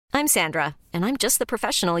I'm Sandra, and I'm just the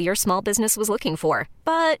professional your small business was looking for.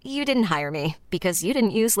 But you didn't hire me because you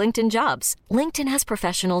didn't use LinkedIn Jobs. LinkedIn has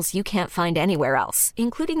professionals you can't find anywhere else,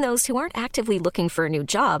 including those who aren't actively looking for a new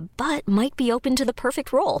job, but might be open to the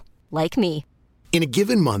perfect role, like me. In a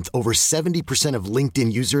given month, over 70% of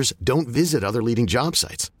LinkedIn users don't visit other leading job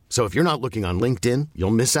sites. So if you're not looking on LinkedIn,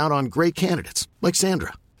 you'll miss out on great candidates like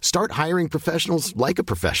Sandra. Start hiring professionals like a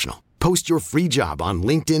professional. Post your free job on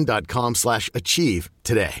linkedin.com/achieve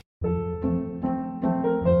today.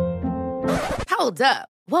 Hold up.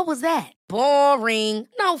 What was that? Boring.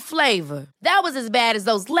 No flavor. That was as bad as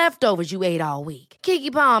those leftovers you ate all week.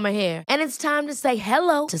 Keke Palmer here. And it's time to say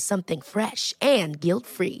hello to something fresh and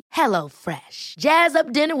guilt-free. Hello Fresh. Jazz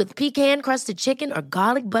up dinner with pecan-crusted chicken or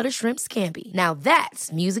garlic butter shrimp scampi. Now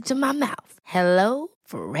that's music to my mouth. Hello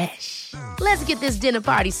Fresh. Let's get this dinner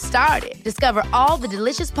party started. Discover all the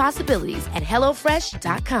delicious possibilities at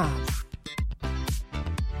HelloFresh.com.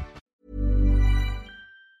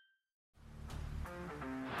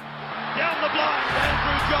 Down the blind,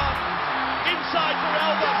 Andrew John. Inside for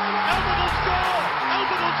Albert. Albert will score.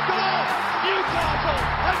 Albert will score. Newcastle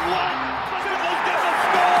have won. Fiddler's going to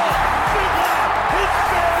score. Fiddler, his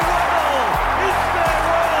farewell. His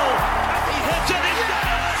farewell. And he hits it. He's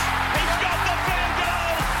done it. He's got the field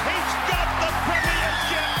goal. He's got the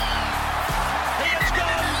premiership. He has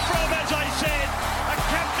gone from, as I said, a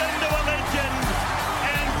captain to a legend.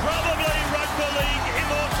 And probably rugby league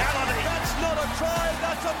immortality. That's not a try.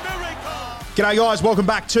 That's a miracle. G'day guys, welcome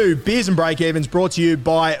back to Beers and Break-Evens, brought to you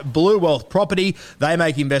by Blue Wealth Property. They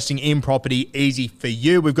make investing in property easy for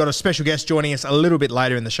you. We've got a special guest joining us a little bit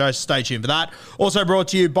later in the show, so stay tuned for that. Also brought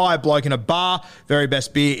to you by Bloke in a Bar, very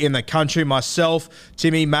best beer in the country. Myself,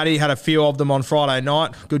 Timmy, Matty had a few of them on Friday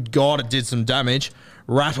night. Good God, it did some damage.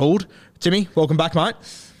 Rattled. Timmy, welcome back, mate.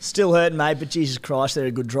 Still hurting, mate, but Jesus Christ, they're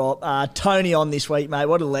a good drop. Tony on this week, mate.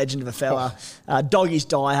 What a legend of a fella. Doggy's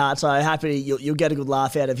diehard, so happy you'll get a good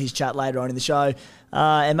laugh out of his chat later on in the show.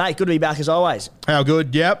 And, mate, good to be back as always. How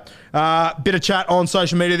good, yep. Bit of chat on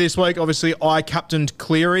social media this week. Obviously, I captained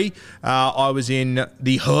Cleary. I was in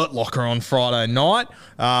the Hurt Locker on Friday night.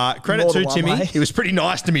 Credit to Timmy. He was pretty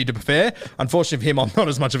nice to me, to be fair. Unfortunately for him, I'm not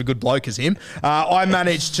as much of a good bloke as him. I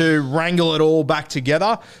managed to wrangle it all back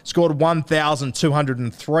together. Scored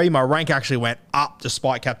 1,203. My rank actually went up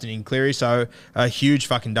despite captaining Cleary, so a huge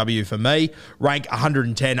fucking W for me. Rank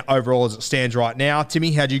 110 overall as it stands right now.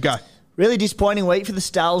 Timmy, how'd you go? Really disappointing week for the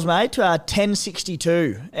Stals, mate.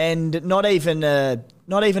 1062, and not even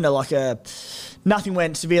nothing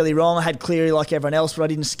went severely wrong. I had Cleary like everyone else, but I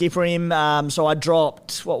didn't skipper him. So I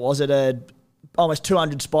dropped, almost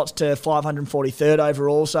 200 spots to 543rd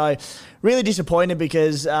overall. So really disappointed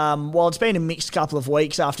because while it's been a mixed couple of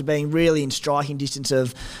weeks after being really in striking distance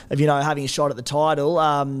of having a shot at the title,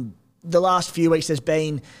 the last few weeks there's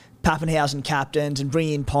been Pappenhausen captains and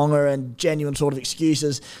bringing in Ponga and genuine sort of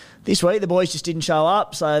excuses. This week, the boys just didn't show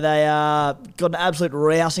up, so they got an absolute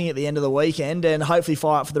rousing at the end of the weekend and hopefully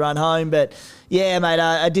fire up for the run home. But, yeah, mate,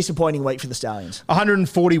 a disappointing week for the Stallions.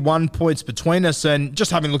 141 points between us, and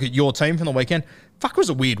just having a look at your team from the weekend, fuck, it was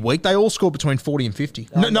a weird week. They all scored between 40 and 50.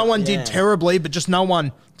 No one did terribly, but just no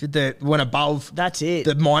one went above That's it.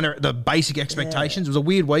 the basic expectations. It was a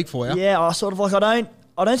weird week for you. Yeah,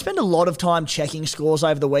 I don't spend a lot of time checking scores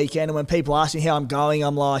over the weekend, and when people ask me how I'm going,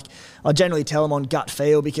 I generally tell them on gut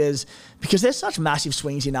feel because there's such massive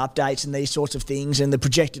swings in updates and these sorts of things, and the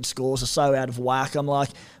projected scores are so out of whack. I'm like,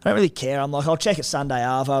 I don't really care. I'm like, I'll check it Sunday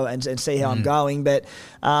Arvo and see how I'm going. But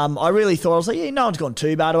I really thought, I was like, yeah, no one's gone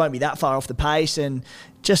too bad. I won't be that far off the pace. And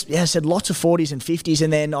just, I said lots of 40s and 50s.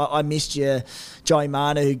 And then I missed you, Joey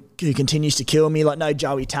Marner, who continues to kill me, like no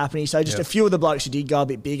Joey Tapney. So just a few of the blokes who did go a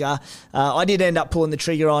bit bigger. I did end up pulling the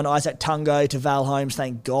trigger on Isaac Tungo to Val Holmes,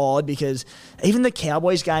 thank God, because even the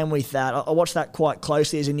Cowboys game with that, I watched that quite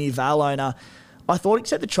closely as a new Val owner. I thought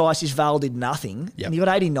except the tries, his Val did nothing. Yep. And he got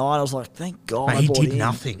 89. I was like, thank God. Mate, I bought he did him.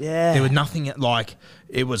 nothing. Yeah. There was nothing like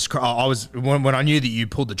it was. I was when I knew that you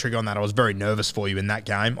pulled the trigger on that, I was very nervous for you in that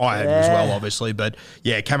game. I had as well, obviously, but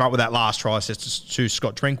yeah, came up with that last try assist to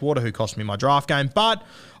Scott Drinkwater, who cost me my draft game. But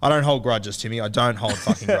I don't hold grudges, Timmy. I don't hold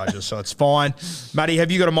fucking grudges, so it's fine. Matty,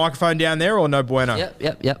 have you got a microphone down there or no bueno?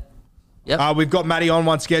 Yep. We've got Matty on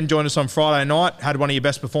once again, joined us on Friday night. Had one of your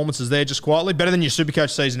best performances there, just quietly. Better than your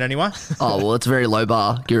Supercoach season anyway. Oh, well, it's very low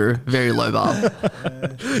bar, Guru. Very low bar.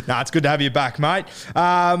 It's good to have you back, mate.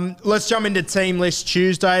 Let's jump into Team List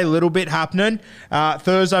Tuesday. A little bit happening.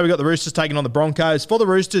 Thursday, we got the Roosters taking on the Broncos. For the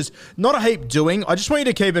Roosters, not a heap doing. I just want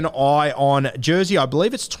you to keep an eye on jersey. I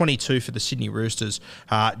believe it's 22 for the Sydney Roosters.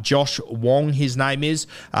 Josh Wong, his name is.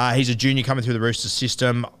 He's a junior coming through the Roosters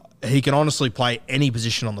system. he can honestly play any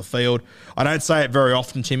position on the field. I don't say it very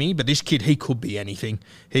often, Timmy, but this kid, he could be anything.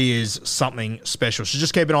 He is something special. So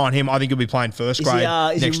just keep an eye on him. I think he'll be playing first grade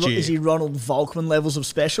next year. Is he Ronald Volkman levels of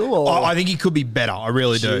special? Or? I think he could be better. I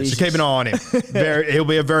really do. So keep an eye on him. He'll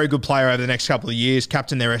be a very good player over the next couple of years.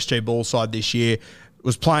 Captain their SG Ball side this year.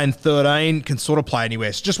 Was playing 13, can sort of play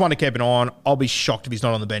anywhere. So just want to keep an eye on. I'll be shocked if he's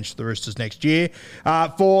not on the bench for the Roosters next year.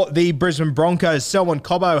 For the Brisbane Broncos, Selwyn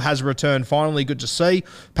Cobbo has returned finally. Good to see.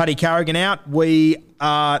 Paddy Carrigan out. We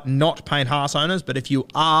are not Payne Haas owners, but if you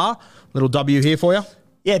are, little W here for you.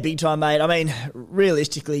 Yeah, big time, mate. I mean,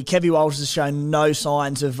 realistically, Kevy Walters has shown no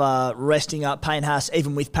signs of resting up Payne Haas,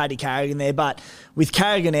 even with Paddy Carrigan there. But with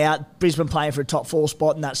Carrigan out, Brisbane playing for a top 4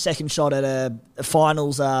 spot in that second shot at a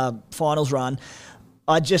finals run,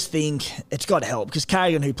 I just think it's got to help because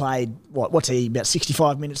Carrigan, who played, what's he, about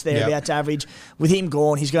 65 minutes there, about to average. With him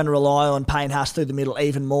gone, he's going to rely on Payne Haas through the middle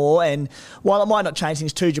even more. And while it might not change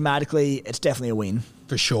things too dramatically, it's definitely a win.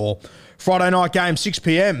 For sure. Friday night game, 6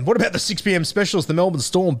 p.m. What about the 6 p.m. specials? The Melbourne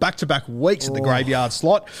Storm, back-to-back weeks at the graveyard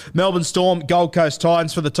slot. Melbourne Storm, Gold Coast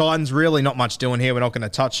Titans. For the Titans, really not much doing here. We're not going to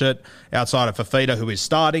touch it outside of Fafita, who is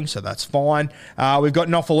starting, so that's fine. We've got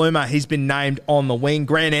Nofaluma. He's been named on the wing.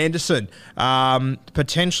 Grant Anderson,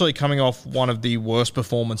 potentially coming off one of the worst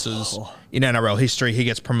performances in NRL history. He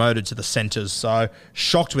gets promoted to the centres, so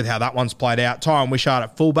shocked with how that one's played out. Tyron Wishart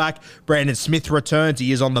at fullback. Brandon Smith returns.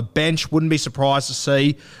 He is on the bench. Wouldn't be surprised to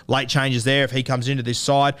see late changes there if he comes into this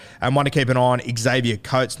side. And want to keep an eye on Xavier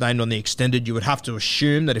Coates, named on the extended. You would have to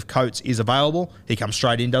assume that if Coates is available, he comes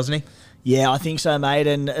straight in, doesn't he? Yeah, I think so, mate.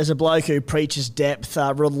 And as a bloke who preaches depth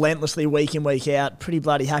relentlessly week in, week out, pretty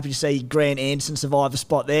bloody happy to see Grant Anderson survive a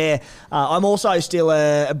spot there. I'm also still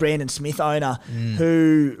a Brandon Smith owner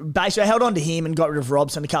who basically held on to him and got rid of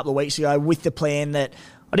Robson a couple of weeks ago with the plan that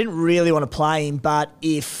I didn't really want to play him, but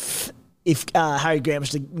if Harry Grant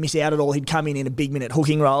was to miss out at all, he'd come in a big minute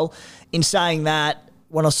hooking role. In saying that,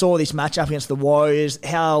 when I saw this matchup against the Warriors,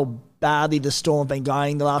 how badly the Storm have been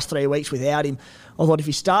going the last 3 weeks without him, I thought if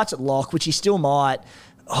he starts at lock, which he still might,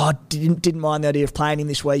 didn't mind the idea of playing him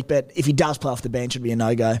this week, but if he does play off the bench, it'd be a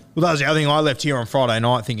no-go. Well, that was the other thing. I left here on Friday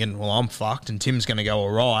night thinking, well, I'm fucked and Tim's going to go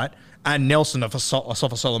all right. And Nelson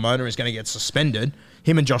Asafa-Solomona is going to get suspended.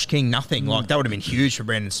 Him and Josh King, nothing. Like, that would have been huge for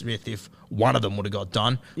Brandon Smith if one of them would have got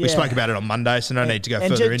done. We spoke about it on Monday, so no need to go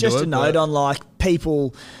further into it. And just a note on, like,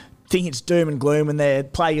 people think it's doom and gloom when they're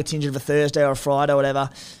playing a tinge of a Thursday or a Friday or whatever.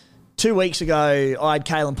 2 weeks ago, I had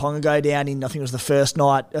Kalen Ponga go down in, I think it was the first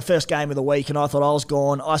game of the week, and I thought I was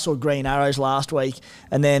gone. I saw Green Arrows last week,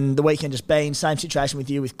 and then the weekend just been, same situation with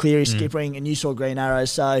you with Cleary skippering, and you saw Green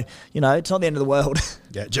Arrows. So, it's not the end of the world.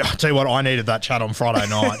 Yeah, I'll tell you what, I needed that chat on Friday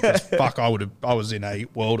night. 'Cause fuck, I was in a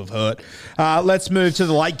world of hurt. Let's move to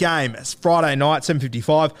the late game. It's Friday night,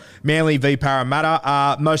 7:55. Manly v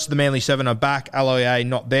Parramatta. Most of the Manly 7 are back. Aloiai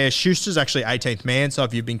not there. Schuster's actually 18th man, so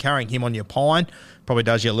if you've been carrying him on your pine, probably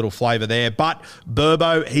does you a little flavour there. But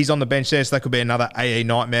Burbo, he's on the bench there, so that could be another AE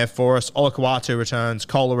nightmare for us. Olakau'atu returns.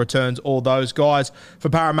 Kohler returns. All those guys. For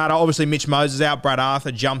Parramatta, obviously Mitch Moses out. Brad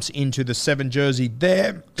Arthur jumps into the 7 jersey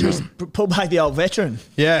there. Pull back the old veteran.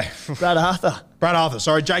 Yeah. Brad Arthur,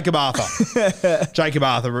 sorry, Jacob Arthur. Jacob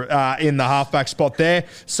Arthur in the halfback spot there.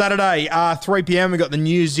 Saturday, 3 p.m, we've got the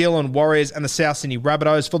New Zealand Warriors and the South Sydney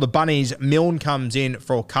Rabbitohs. For the Bunnies, Milne comes in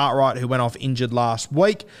for Cartwright, who went off injured last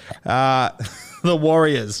week. The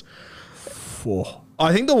Warriors.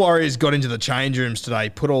 I think the Warriors got into the change rooms today,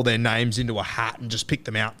 put all their names into a hat and just picked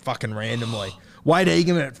them out fucking randomly. Wade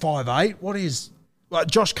Egan at 5'8". What is...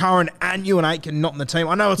 Josh Curran and Ewan Aitken not in the team.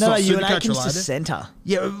 I know it's not Supercoach related. No, Ewan Aitken's the centre.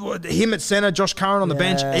 Yeah, him at centre, Josh Curran on the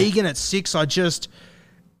bench, Egan at 6.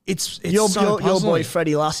 It's your so boy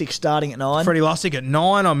Freddie Lussick starting at 9. Freddie Lussick at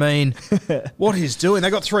 9. I mean, what he's doing. They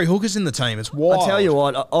got 3 hookers in the team. It's wild. I'll tell you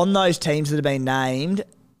what, on those teams that have been named,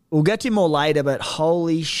 we'll get to more later, but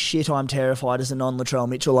holy shit, I'm terrified as a non-Latrell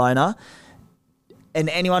Mitchell owner. And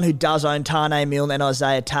anyone who does own Tane Milne and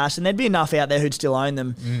Isaiah Tass, and there'd be enough out there who'd still own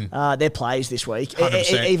them, their plays this week.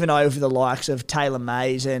 Even over the likes of Taylor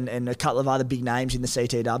Mays and a couple of other big names in the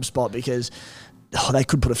CT Dub spot, because they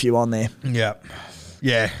could put a few on there. Yeah.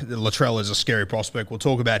 Yeah, Latrell is a scary prospect. We'll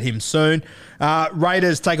talk about him soon.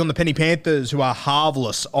 Raiders take on the Penny Panthers, who are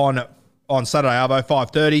halveless on Saturday, Arvo,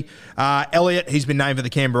 5:30. Elliott, he's been named for the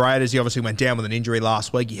Canberra Raiders. He obviously went down with an injury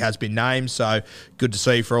last week. He has been named, so good to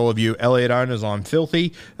see for all of you Elliott owners. I'm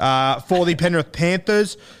filthy. For the Penrith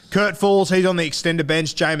Panthers, Kurt Falls, he's on the extended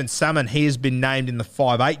bench. Jamin Salmon, he has been named in the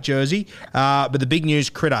 5'8 jersey. But the big news,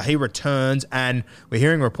 Critter, he returns, and we're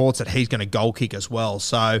hearing reports that he's going to goal kick as well.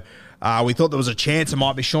 So we thought there was a chance it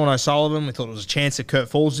might be Sean O'Sullivan. We thought there was a chance that Kurt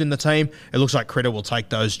Falls is in the team. It looks like Critter will take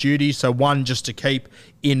those duties. So one just to keep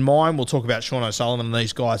in mind. We'll talk about Sean O'Sullivan and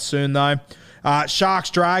these guys soon, though. Sharks,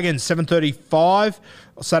 Dragons, 7:35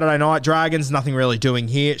 Saturday night. Dragons, nothing really doing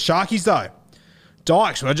here. Sharkies, though.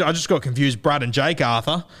 Dykes, I just got confused. Brad and Jake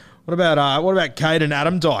Arthur. What about Cade and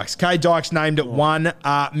Adam Dykes? Cade Dykes named at 1.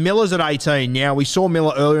 Miller's at 18. Now, we saw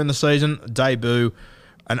Miller earlier in the season. Debut,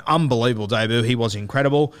 an unbelievable debut. He was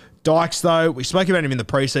incredible. Dykes, though, we spoke about him in the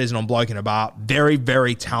preseason on Bloke in a Bar. Very,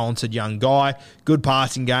 very talented young guy. Good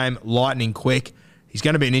passing game, lightning quick. He's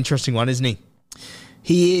going to be an interesting one, isn't he?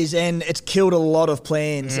 He is, and it's killed a lot of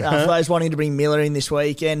plans for those wanting to bring Miller in this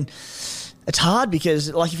week. And it's hard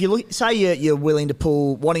because, like, if you look, say you're wanting to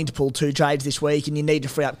pull 2 trades this week, and you need to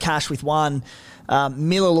free up cash with one.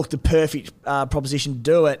 Miller looked the perfect proposition to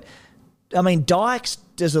do it. I mean, Dykes,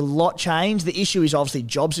 does a lot change? The issue is obviously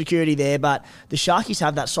job security there, but the Sharkies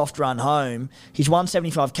have that soft run home. He's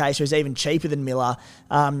 175k, so he's even cheaper than Miller.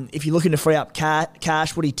 If you're looking to free up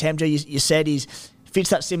cash, would he tempt you? You said he's fits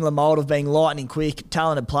that similar mould of being lightning quick,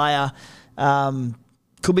 talented player.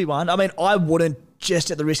 Could be one. I mean, I wouldn't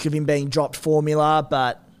just at the risk of him being dropped for Miller,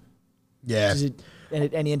 but yeah. Is it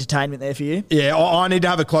any entertainment there for you? Yeah, I need to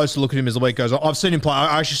have a closer look at him as the week goes on. I've seen him play.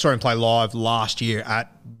 I actually saw him play live last year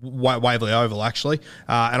at Waverley Oval, actually,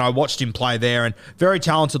 and I watched him play there, and very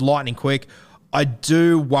talented, lightning quick. I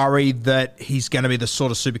do worry that he's going to be the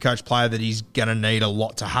sort of Supercoach player that he's going to need a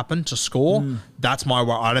lot to happen to score. That's my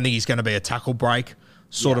worry. I don't think he's going to be a tackle break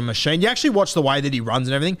sort of machine. You actually watch the way that he runs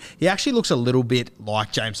and everything. He actually looks a little bit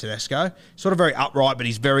like James Tedesco. Sort of very upright, but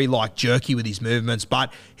he's very like jerky with his movements,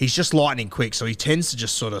 but he's just lightning quick, so he tends to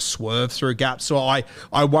just sort of swerve through gaps. So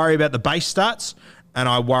I worry about the base stats, and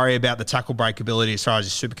I worry about the tackle break ability as far as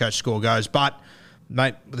his Supercoach score goes. But,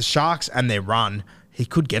 mate, with the Sharks and their run, he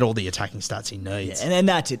could get all the attacking stats he needs. Yeah, and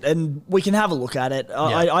that's it. And we can have a look at it.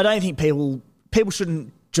 I don't think people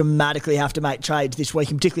shouldn't dramatically have to make trades this week,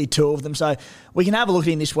 and particularly 2 of them. So we can have a look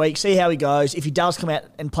at him this week, see how he goes. If he does come out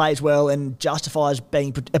and plays well and justifies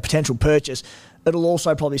being a potential purchase, it'll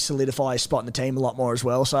also probably solidify his spot in the team a lot more as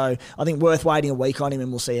well. So I think worth waiting a week on him, and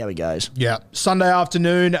we'll see how he goes. Yeah. Sunday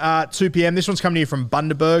afternoon, 2 p.m. This one's coming to you from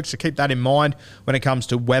Bundaberg, so keep that in mind when it comes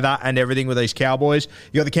to weather and everything with these Cowboys.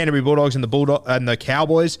 You got the Canterbury Bulldogs and the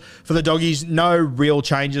Cowboys. For the Doggies, no real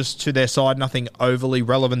changes to their side, nothing overly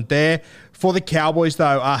relevant there. For the Cowboys,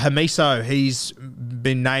 though, Hamiso, he's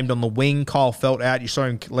been named on the wing. Kyle Felt out. You saw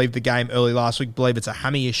him leave the game early last week. I believe it's a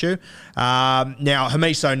hammy issue. Now,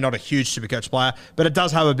 Hamiso, not a huge Supercoach player, but it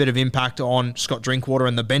does have a bit of impact on Scott Drinkwater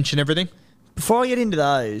and the bench and everything. Before I get into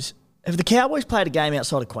those, have the Cowboys played a game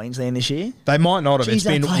outside of Queensland this year? They might not have. It's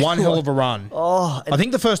been one hell of a run. Oh, I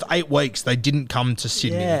think the first 8 weeks they didn't come to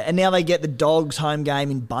Sydney. Yeah, and now they get the Dogs home game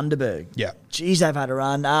in Bundaberg. Yeah. Jeez, they've had a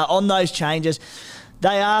run. On those changes,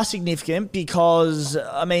 they are significant because,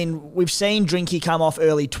 I mean, we've seen Drinky come off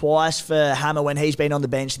early twice for Hammer when he's been on the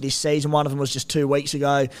bench this season. One of them was just 2 weeks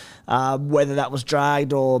ago. Whether that was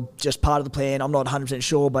dragged or just part of the plan, I'm not 100%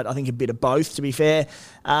 sure, but I think a bit of both, to be fair.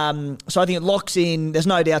 So I think it locks in. There's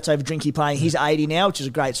no doubts over Drinky playing. He's 80 now, which is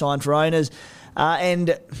a great sign for owners.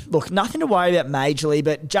 And look, nothing to worry about majorly,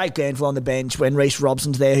 but Jake Glanville on the bench when Reece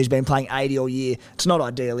Robson's there, who's been playing 80 all year, it's not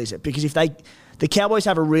ideal, is it? Because if the Cowboys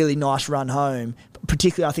have a really nice run home,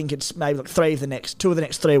 particularly I think it's maybe like 2 of the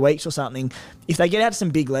next 3 weeks or something. If they get out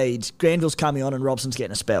some big leads, Granville's coming on and Robson's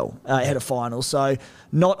getting a spell ahead of finals. So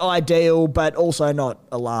not ideal, but also not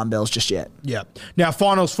alarm bells just yet. Yeah. Now,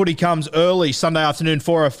 finals footy comes early. Sunday afternoon,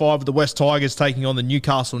 4:05 with the West Tigers taking on the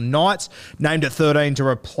Newcastle Knights. Named at 13 to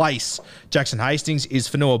replace Jackson Hastings is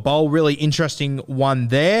Fanua Bowl. Really interesting one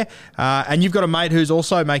there. And you've got a mate who's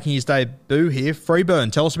also making his debut here,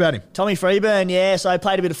 Freeburn. Tell us about him. Tommy Freeburn, yeah. So I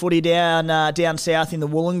played a bit of footy down south in the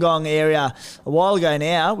Wollongong area a while ago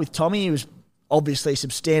now with Tommy. He was obviously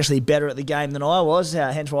substantially better at the game than I was,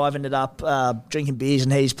 hence why I've ended up drinking beers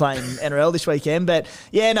and he's playing NRL this weekend. But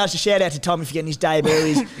yeah, no, it's a shout out to Tommy for getting his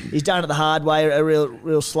debut. He's done it the hard way, a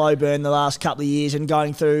real slow burn the last couple of years and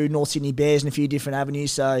going through North Sydney Bears and a few different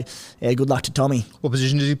avenues. So yeah, good luck to Tommy. What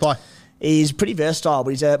position does he play? He's pretty versatile,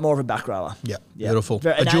 but he's more of a back rower. Yeah, beautiful.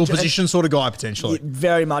 A dual position sort of guy, potentially.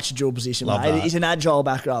 Very much a dual position, love mate. That. He's an agile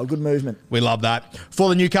back rower. Good movement. We love that. For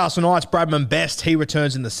the Newcastle Knights, Bradman Best, he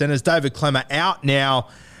returns in the centres. David Clemmer out now.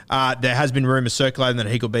 There has been rumours circulating that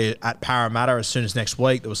he could be at Parramatta as soon as next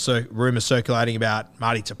week. There was rumours circulating about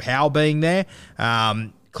Marty Tapau being there.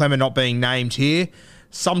 Clemmer not being named here.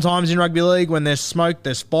 Sometimes in rugby league, when there's smoke,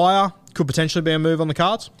 there's fire. could potentially be a move on the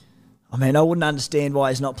cards? I mean, I wouldn't understand why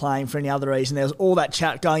he's not playing for any other reason. There was all that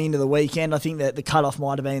chat going into the weekend. I think that the cut-off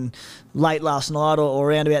might have been late last night or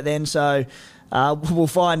around about then, so we'll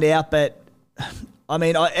find out. But, I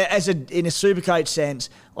mean, in a Supercoach sense,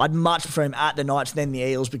 I'd much prefer him at the Knights than the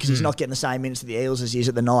Eels because he's not getting the same minutes at the Eels as he is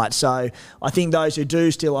at the Knights. So I think those who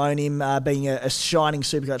do still own him, being a shining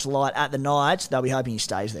Supercoach light at the Knights, they'll be hoping he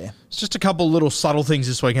stays there. It's just a couple little subtle things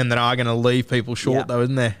this weekend that are going to leave people short, though,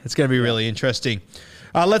 isn't there? It's going to be really interesting.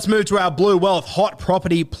 Let's move to our Blue Wealth Hot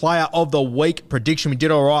Property Player of the Week prediction. We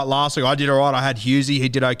did all right last week. I did all right. I had Hughesy. He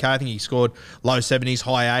did okay. I think he scored low 70s,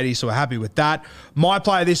 high 80s, so we're happy with that. My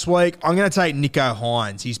player this week, I'm going to take Nicho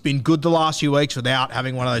Hynes. He's been good the last few weeks without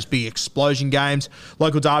having one of those big explosion games.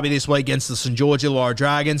 Local derby this week against the St. George Illawarra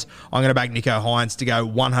Dragons. I'm going to back Nicho Hynes to go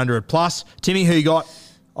 100+. Timmy, who you got?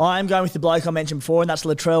 I am going with the bloke I mentioned before, and that's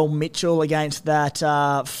Latrell Mitchell against that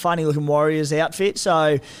funny-looking Warriors outfit.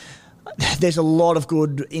 So there's a lot of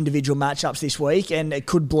good individual matchups this week, and it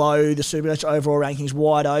could blow the Supercoach overall rankings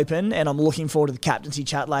wide open, and I'm looking forward to the captaincy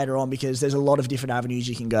chat later on because there's a lot of different avenues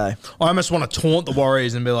you can go. I almost want to taunt the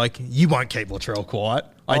Warriors and be like, you won't keep Latrell quiet.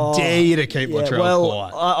 I dare you to keep Latrell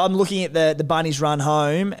quiet. I'm looking at the Bunnies run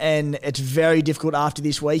home, and it's very difficult after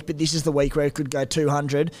this week, but this is the week where it could go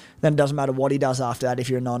 200. Then it doesn't matter what he does after that if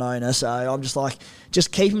you're a non-owner. So I'm just like,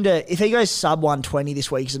 just keep him to, if he goes sub 120 this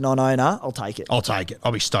week as a non-owner, I'll take it.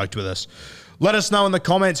 I'll be stoked with us. Let us know in the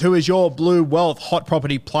comments who is your Blue Wealth Hot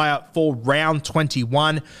Property Player for round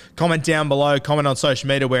 21. Comment down below, comment on social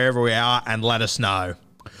media wherever we are, and let us know.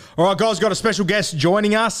 All right, guys, got a special guest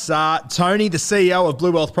joining us. Tony, the CEO of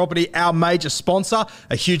Blue Wealth Property, our major sponsor,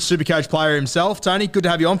 a huge Supercoach player himself. Tony, good to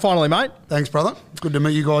have you on finally, mate. Thanks, brother. Good to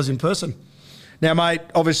meet you guys in person. Now, mate,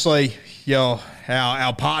 obviously you're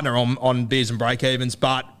our partner on Beers and Breakevens,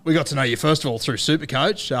 but we got to know you, first of all, through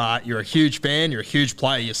Supercoach. You're a huge fan. You're a huge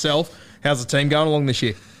player yourself. How's the team going along this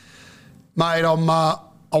year? Mate, I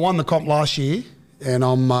won the comp last year, and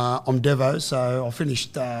I'm Devo, so I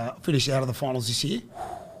finished out of the finals this year.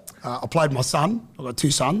 I played my son. I've got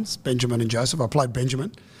two sons, Benjamin and Joseph. I played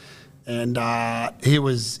Benjamin, and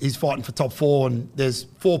he's fighting for top four, and there's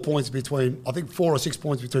 4 points between, I think 4 or 6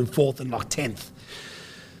 points between fourth and like 10th.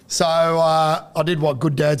 So I did what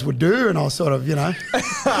good dads would do, and I sort of,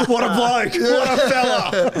 what a bloke, what a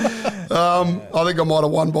fella. I think I might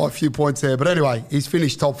have won by a few points there, but anyway, he's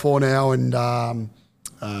finished top four now, and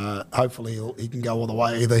hopefully he can go all the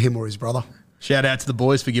way, either him or his brother. Shout out to the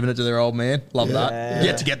boys for giving it to their old man. Love that.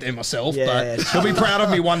 Yet to get there myself, but he'll be proud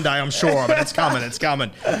of me one day, I'm sure of it. It's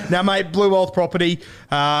coming. Now, mate, Blue Wealth Property,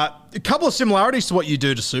 a couple of similarities to what you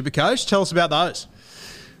do to Supercoach. Tell us about those.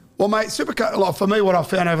 Well, mate, Supercoach, like for me, what I've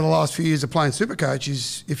found over the last few years of playing Supercoach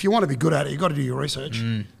is if you want to be good at it, you've got to do your research.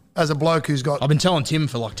 As a bloke who's got... I've been telling Tim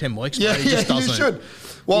for like 10 weeks, but he just doesn't. You should.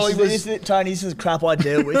 Well, Tony, this is crap I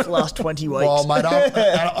deal with the last 20 weeks. Well, mate, I don't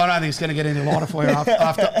think it's going to get any lighter for you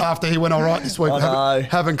after he went all right this week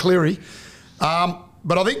having Cleary.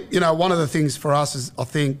 But I think, one of the things for us is, I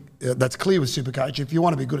think, that's clear with Supercoach. If you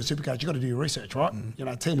want to be good at Supercoach, you've got to do your research, right?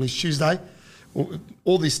 Team list Tuesday,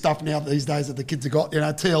 all this stuff now these days that the kids have got,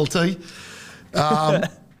 TLT.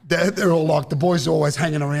 They're all like, the boys are always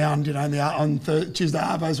hanging around, on Tuesday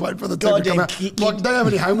arvos waiting for the team to come out. Like, don't have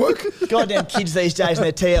any homework. Goddamn kids these days and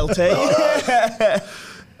their TLT.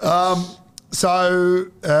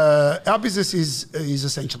 So our business is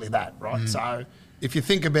essentially that, right? So if you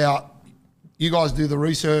think about, you guys do the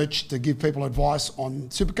research to give people advice on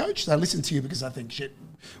Supercoach, they listen to you because they think, shit,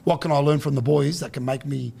 what can I learn from the boys that can make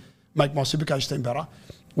my Supercoach team better?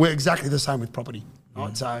 We're exactly the same with property,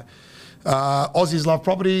 right? So Aussies love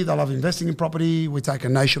property. They love investing in property. We take a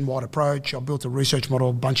nationwide approach. I built a research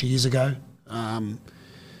model a bunch of years ago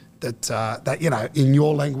that in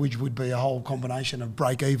your language would be a whole combination of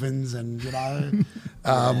break-evens and,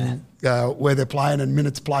 where they're playing and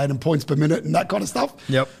minutes played and points per minute and that kind of stuff.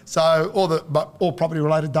 Yep. So all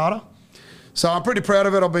property-related data. So I'm pretty proud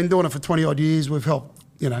of it. I've been doing it for 20-odd years. We've helped,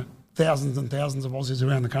 thousands and thousands of Aussies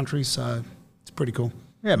around the country. So it's pretty cool.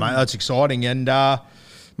 Yeah, mate, that's exciting. And...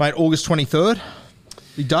 mate, August 23rd,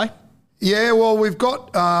 big day. Yeah, well, we've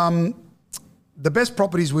got the best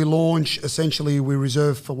properties we launch, essentially we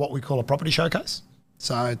reserve for what we call a property showcase.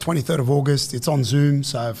 So 23rd of August, it's on Zoom.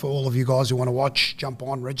 So for all of you guys who want to watch, jump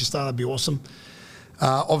on, register, that'd be awesome.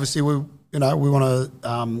 Obviously, we want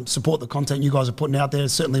to support the content you guys are putting out there.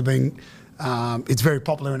 It's certainly been, it's very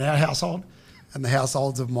popular in our household and the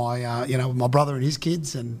households of my, my brother and his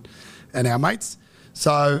kids and our mates.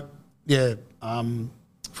 So, yeah,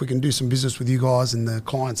 if we can do some business with you guys and the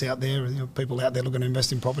clients out there, people out there looking to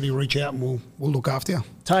invest in property, reach out and we'll look after you.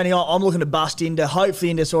 Tony, I'm looking to bust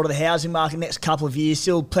hopefully into sort of the housing market next couple of years.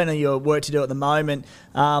 Still plenty of work to do at the moment.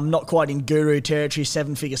 Not quite in guru territory,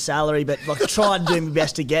 7-figure salary, but like try and do my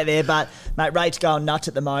best to get there. But mate, rates going nuts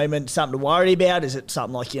at the moment. Something to worry about? Is it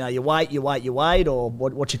something like you wait, or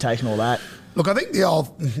what's your take on all that? Look, I think the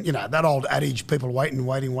old, that old adage, people waiting.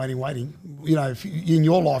 If in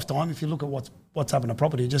your lifetime, if you look at what's happened to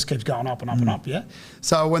property, it just keeps going up and up and up, yeah?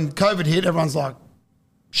 So when COVID hit, everyone's like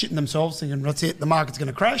shitting themselves, thinking, that's it, the market's going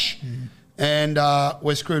to crash and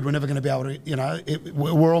we're screwed. We're never going to be able to,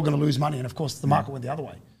 we're all going to lose money. And, of course, the market went the other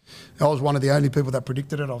way. I was one of the only people that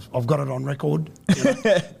predicted it. I've got it on record.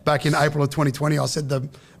 Back in April of 2020, I said the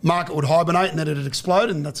market would hibernate and then it'd explode,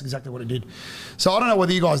 and that's exactly what it did. So I don't know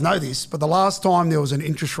whether you guys know this, but the last time there was an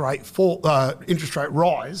interest rate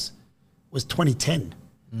rise was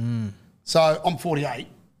 2010. So I'm 48,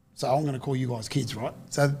 so I'm going to call you guys kids, right?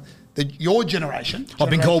 So your generation... I've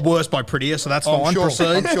been called worse by prettier, so that's fine.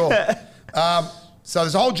 Proceed. I'm sure. So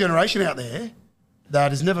there's a whole generation out there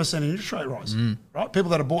that has never seen an interest rate rise, right?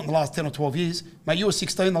 People that have bought in the last 10 or 12 years. Mate, you were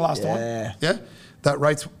 16 the last time. Yeah? That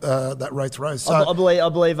rates rose. So I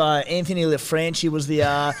believe Anthony LaFranchi was the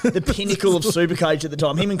pinnacle of Supercoach at the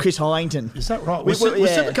time. Him and Chris Hyington. Is that right? Was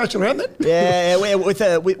Supercoach around then? Yeah, with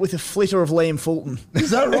a flitter of Liam Fulton.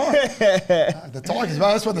 Is that right? The Tigers, mate.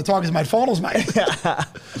 That's when the Tigers made finals, mate.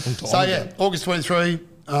 So yeah, August 23.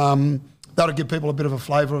 That'll give people a bit of a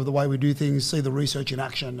flavour of the way we do things, see the research in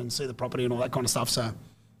action and see the property and all that kind of stuff. So,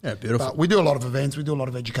 yeah, beautiful. But we do a lot of events. We do a lot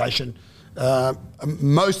of education.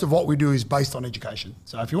 Most of what we do is based on education.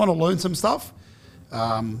 So if you want to learn some stuff,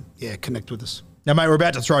 connect with us. Now, mate, we're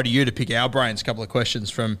about to throw to you to pick our brains. A couple of questions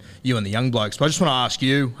from you and the young blokes. But I just want to ask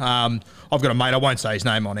you, I've got a mate, I won't say his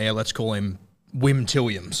name on air, let's call him Wim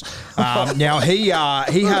Tilliams. Now, he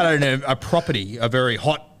had a property, a very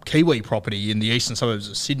hot Kiwi property in the eastern suburbs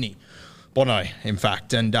of Sydney. Bono, in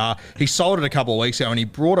fact, and he sold it a couple of weeks ago, and he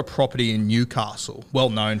brought a property in Newcastle, well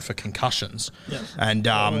known for concussions, and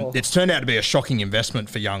it's turned out to be a shocking investment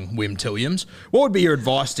for young Wim Tilliams. What would be your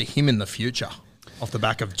advice to him in the future, off the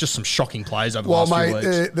back of just some shocking plays over the last few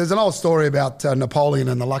weeks? There's an old story about Napoleon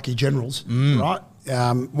and the lucky generals, right?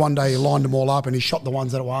 One day he lined them all up and he shot the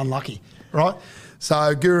ones that were unlucky, right?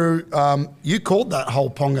 So, Guru, you called that whole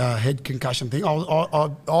Ponga head concussion thing. I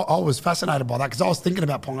was fascinated by that because I was thinking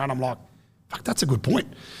about Ponga and I'm like, fuck, that's a good point.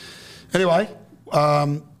 Anyway,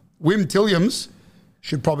 Wim Tilliams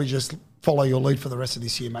should probably just follow your lead for the rest of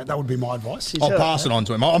this year, mate. That would be my advice. I'll pass it on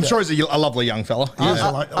to him. I'm sure he's a lovely young fella.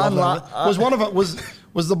 Was one of it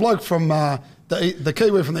was the bloke from the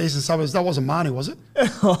Kiwi from the eastern suburbs? That wasn't Manu, was it?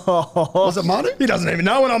 Was it Manu? He doesn't even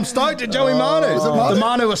know, and I'm stoked at Joey Manu. Was it Manu? The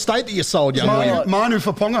Manu estate that you sold, young Wim. Manu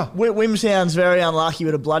for Ponga. Wim sounds very unlucky,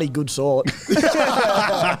 but a bloody good sort.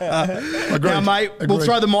 Now, mate, we'll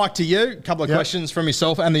throw the mic to you. A couple of questions from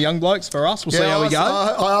yourself and the young blokes for us. We'll see how we go.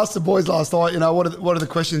 I asked the boys last night, what are the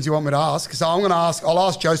questions you want me to ask? So I'll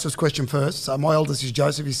ask Joseph's question first. So my eldest is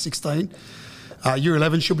Joseph, he's 16. Year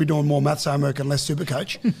 11, should be doing more maths homework and less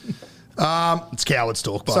Supercoach. It's cowards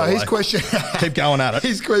talk, by the way. So his question... Keep going at it.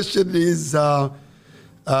 His question is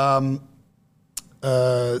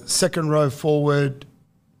second row forward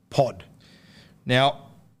pod. Now,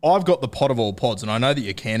 I've got the pod of all pods, and I know that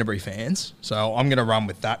you're Canterbury fans, so I'm going to run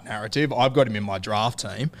with that narrative. I've got him in my draft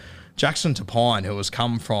team. Jackson Tapine, who has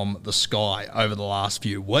come from the sky over the last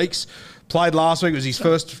few weeks, played last week. It was his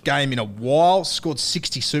first game in a while, scored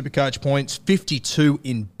 60 Supercoach points, 52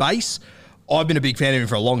 in base. I've been a big fan of him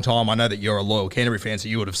for a long time. I know that you're a loyal Canterbury fan, so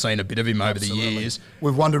you would have seen a bit of him over the years.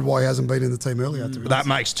 We've wondered why he hasn't been in the team earlier. That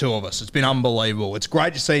makes two of us. It's been unbelievable. It's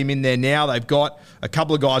great to see him in there now. They've got a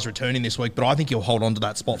couple of guys returning this week, but I think he'll hold on to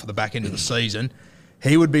that spot for the back end of the season.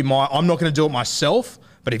 He would be I'm not going to do it myself,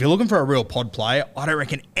 but if you're looking for a real pod player, I don't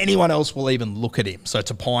reckon anyone else will even look at him. So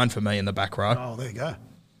Tapine for me in the back row. Oh, there you go.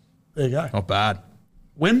 There you go. Not bad.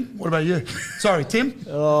 Wim, what about you? Sorry, Tim.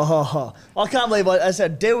 I can't believe I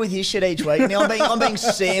said deal with his shit each week. Now I'm being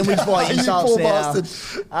sandwiched by insults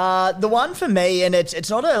now. The one for me, and it's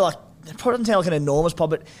not it probably doesn't sound like an enormous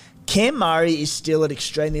pod, but Cam Murray is still at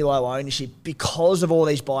extremely low ownership because of all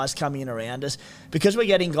these buys coming in around us. Because we're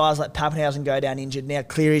getting guys like Pappenhausen go down injured. Now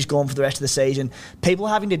Cleary's gone for the rest of the season. People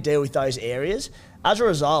are having to deal with those areas. As a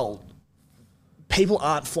result, people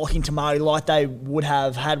aren't flocking to Murray like they would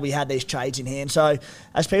have had we had these trades in hand. So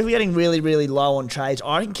as people are getting really, really low on trades,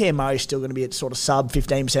 I think Cam Murray's still going to be at sort of sub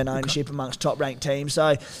 15% ownership amongst top-ranked teams.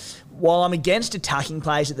 So while I'm against attacking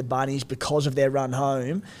plays at the Bunnies because of their run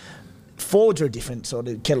home, forwards are a different sort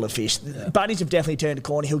of kettle of fish. Bunnies have definitely turned a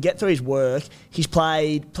corner. He'll get through his work. He's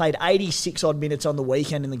played 86 odd minutes on the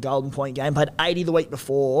weekend in the Golden Point game, played 80 the week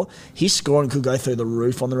before. His scoring could go through the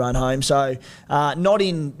roof on the run home. So not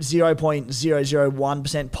in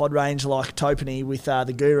 0.001% pod range like Topany with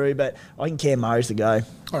the Guru, but I think Cam Murray's the go.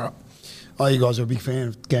 All right. Oh, you guys are a big fan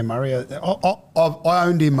of Cam Murray. I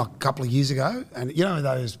owned him a couple of years ago, and you know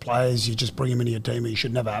those players, you just bring him into your team and you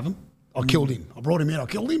should never have him. I killed him. I brought him in. I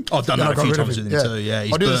killed him. I've done that a few times with him too. Yeah,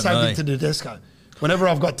 he's I do the same burnt thing to Tedesco. Whenever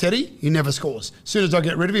I've got Teddy, he never scores. As soon as I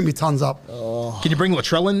get rid of him, he tons up. Can you bring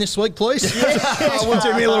Latrell in this week, please? Want to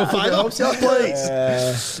do me a little favour,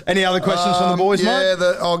 please? Any other questions from the boys, mate?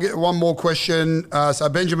 Yeah, I'll get one more question. So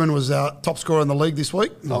Benjamin was our top scorer in the league this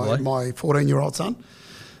week, my 14-year-old son.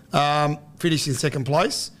 Finished in second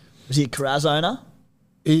place. Was he a Carraz owner?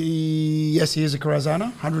 Yes, he is a Carraz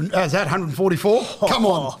owner. Is that 144? Come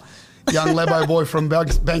on. Young Lebo boy from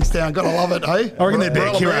Bankstown. Gotta love it, hey? I reckon there'd be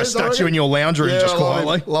a Kira statue in your lounge room just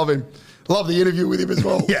quietly. Love him. Love the interview with him as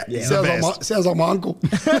well. Sounds like my uncle.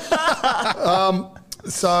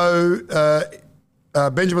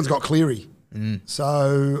 Benjamin's got Cleary.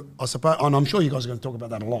 So I suppose, and I'm sure you guys are going to talk about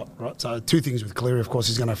that a lot, right? So two things with Cleary, of course,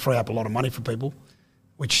 he's going to free up a lot of money for people,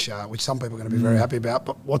 which some people are going to be very happy about.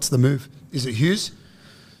 But what's the move? Is it Hughes?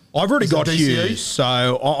 I've already got Hughes,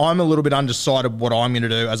 so I'm a little bit undecided what I'm going to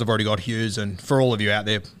do as I've already got Hughes. And for all of you out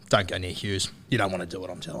there, don't go near Hughes. You don't want to do what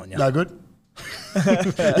I'm telling you. No good?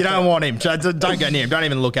 You don't want him. Don't go near him. Don't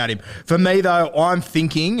even look at him. For me, though, I'm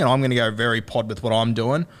thinking, and I'm going to go very pod with what I'm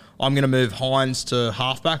doing, I'm going to move Hines to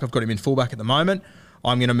halfback. I've got him in fullback at the moment.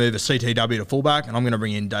 I'm going to move a CTW to fullback, and I'm going to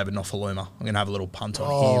bring in David Nofaluma. I'm going to have a little punt on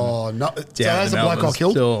him. Oh, no. So that's a bloke I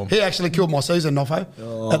killed. He actually killed my season,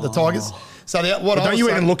 Nofo, at the Tigers. So don't you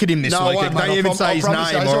even look at him this week. Don't you even say his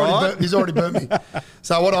name, all right? He's already burnt me.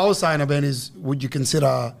 So what I was saying, Ben, is would you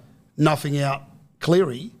consider nuffing out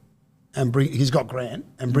Cleary and he's got Grant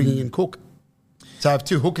and bringing in Cook? So have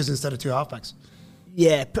two hookers instead of two halfbacks.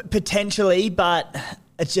 Yeah, potentially, but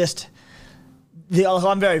it's just...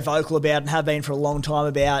 I'm very vocal about and have been for a long time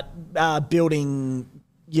about building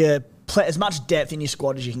as much depth in your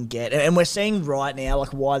squad as you can get. And we're seeing right now like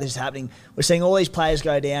why this is happening. We're seeing all these players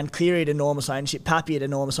go down. Cleary at enormous ownership, Pappy at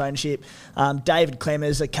enormous ownership. David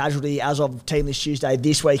Clemmers, a casualty as of team list Tuesday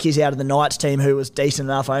this week. He's out of the Knights team who was decent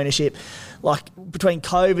enough ownership. Like between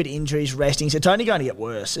COVID, injuries, restings, it's only going to get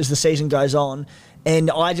worse as the season goes on.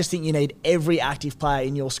 And I just think you need every active player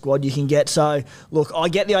in your squad you can get. So, look, I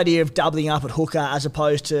get the idea of doubling up at hooker as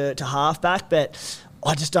opposed to halfback, but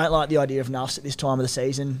I just don't like the idea of Nuffs at this time of the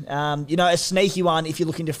season. A sneaky one, if you're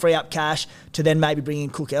looking to free up cash to then maybe bring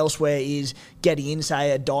in Cook elsewhere, is getting in,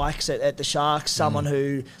 say, a Dykes at the Sharks, someone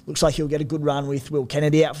who looks like he'll get a good run with Will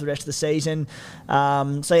Kennedy out for the rest of the season.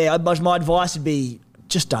 My advice would be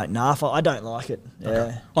just don't Nuff. I don't like it. Yeah.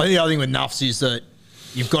 Okay. I think the other thing with Nuffs is that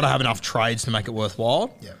you've got to have enough trades to make it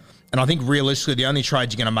worthwhile. Yeah. And I think realistically, the only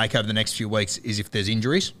trades you're going to make over the next few weeks is if there's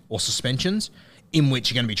injuries or suspensions, in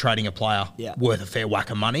which you're going to be trading a player worth a fair whack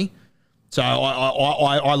of money. So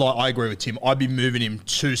I agree with Tim. I'd be moving him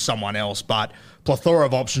to someone else, but plethora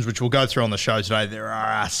of options, which we'll go through on the show today. There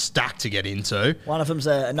are a stack to get into. One of them's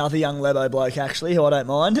another young Lebo bloke, actually, who I don't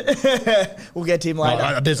mind. We'll get to him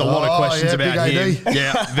later. There's a lot of questions about him.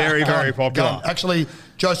 Yeah, very, very popular. Actually,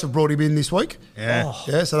 Joseph brought him in this week. Yeah.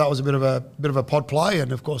 Yeah, so that was a bit of a pod play,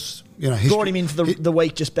 and of course, history. Brought him in for the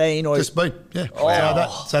week just been, or just been. Yeah. Wow.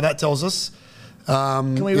 So that tells us.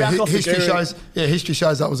 Can we rack off history the Guru? History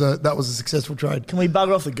shows that was a successful trade. Can we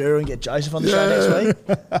bugger off the Guru and get Joseph on the show next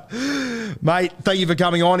week? Mate, thank you for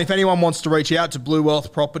coming on. If anyone wants to reach out to Blue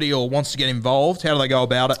Wealth Property or wants to get involved, how do they go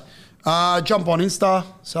about it? Jump on Insta.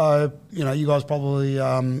 So, you guys probably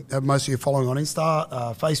have most of you following on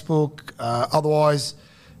Insta, Facebook. Otherwise,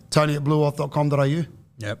 tony@bluewealth.com.au.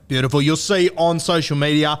 Yep, beautiful. You'll see on social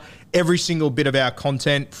media every single bit of our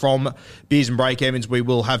content from Beers and Break-Evens we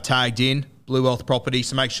will have tagged in Blue Wealth Property.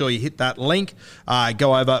 So make sure you hit that link,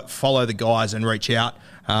 go over, follow the guys and reach out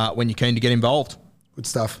when you're keen to get involved. Good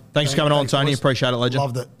stuff. Thanks for coming on, Tony. Appreciate it, legend.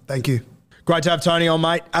 Loved it. Thank you. Great to have Tony on,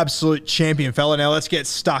 mate. Absolute champion fella. Now let's get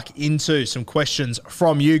stuck into some questions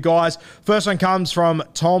from you guys. First one comes from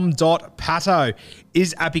Tom.Pato.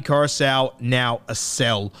 Is Appy Coruscant now a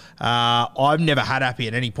sell? I've never had Appy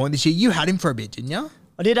at any point this year. You had him for a bit, didn't you?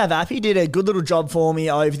 I did have Appy. Did a good little job for me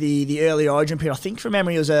over the early Origin period. I think from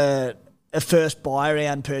memory it was a first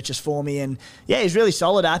buy-around purchase for me. And, yeah, he's really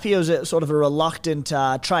solid, Appy. It was a sort of a reluctant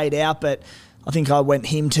trade out, but I think I went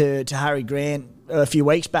him to Harry Grant a few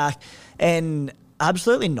weeks back. And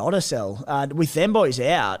Absolutely not a sell. With them boys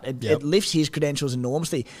out, it lifts his credentials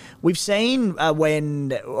enormously. We've seen when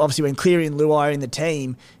Cleary and Luai are in the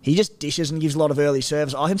team, he just dishes and gives a lot of early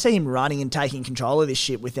service. I can see him running and taking control of this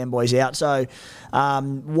ship with them boys out. So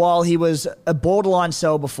while he was a borderline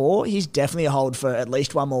sell before, he's definitely a hold for at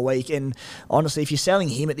least one more week. And honestly, if you're selling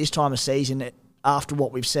him at this time of season, after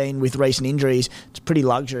what we've seen with recent injuries, it's pretty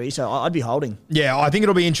luxury, so I'd be holding. Yeah, I think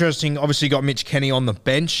it'll be interesting. Obviously, you got Mitch Kenny on the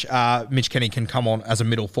bench. Mitch Kenny can come on as a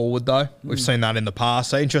middle forward, though. We've seen that in the past,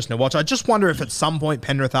 so interesting to watch. I just wonder if at some point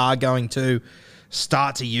Penrith are going to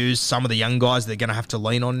start to use some of the young guys they're going to have to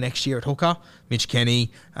lean on next year at hooker. Mitch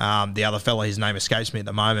Kenny, the other fella, his name escapes me at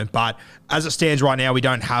the moment. But as it stands right now, we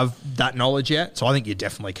don't have that knowledge yet. So I think you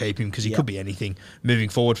definitely keep him because he could be anything moving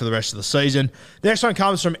forward for the rest of the season. The next one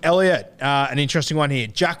comes from Elliot. An interesting one here.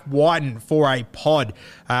 Jack Whiten for a pod.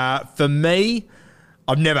 For me,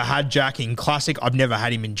 I've never had Jack in Classic. I've never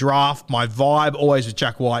had him in draft. My vibe always with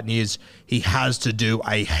Jack Whiten is he has to do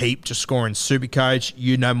a heap to score in Supercoach.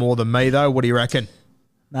 You know more than me, though. What do you reckon?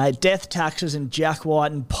 Mate, death taxes and Jack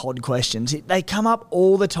Whiten pod questions. They come up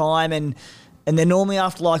all the time and they're normally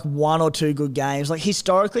after like one or two good games. Like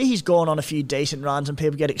historically, he's gone on a few decent runs and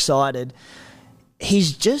people get excited.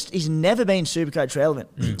 He's never been Supercoach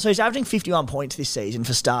relevant. So he's averaging 51 points this season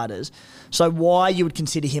for starters. So why you would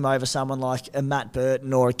consider him over someone like a Matt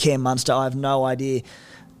Burton or a Cam Munster, I have no idea.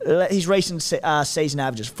 His recent season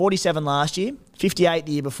averages, 47 last year, 58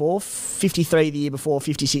 the year before, 53 the year before,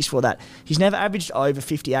 56 for that. He's never averaged over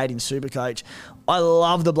 58 in Supercoach. I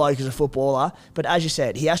love the bloke as a footballer, but as you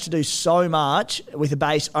said, he has to do so much with a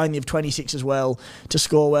base only of 26 as well to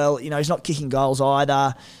score well. You know, he's not kicking goals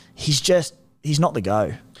either. He's not the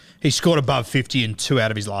go. He scored above 50 in 2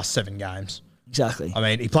 out of his last 7 games. Exactly. I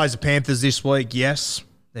mean, he plays the Panthers this week. Yes,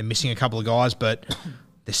 they're missing a couple of guys, but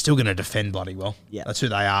they're still going to defend bloody well. Yeah. That's who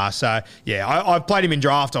they are. So, yeah, I've played him in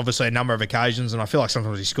draft, obviously, a number of occasions, and I feel like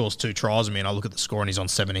sometimes he scores 2 tries on me, and I look at the score and he's on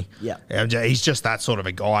 70. Yeah. He's just that sort of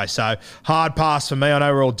a guy. So, hard pass for me. I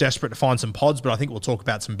know we're all desperate to find some pods, but I think we'll talk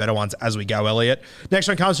about some better ones as we go, Elliot. Next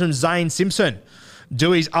one comes from Zane Simpson.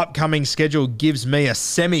 Dewey's upcoming schedule gives me a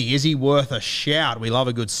semi. Is he worth a shout? We love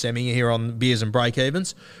a good semi here on Beers and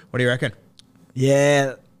Break-Evens. What do you reckon?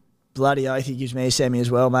 Yeah, bloody oath he gives me a semi as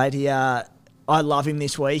well, mate. I love him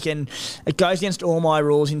this week, and it goes against all my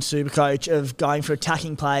rules in Supercoach of going for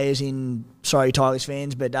attacking players in, sorry, Tigers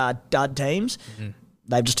fans, but dud teams. Mm-hmm.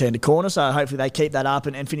 They've just turned a corner, so hopefully they keep that up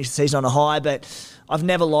and finish the season on a high. But I've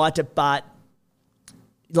never liked it, but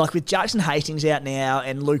like with Jackson Hastings out now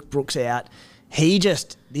and Luke Brooks out,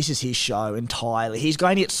 this is his show entirely. He's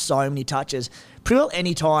going to get so many touches. Pretty well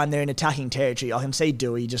any time they're in attacking territory, I can see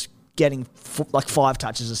Dewey just getting like 5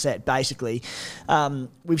 touches a set, basically.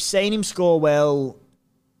 We've seen him score well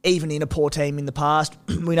even in a poor team in the past.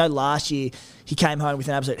 We know last year he came home with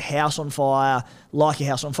an absolute house on fire, like a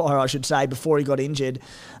house on fire, I should say, before he got injured.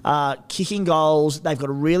 Kicking goals, they've got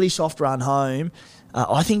a really soft run home.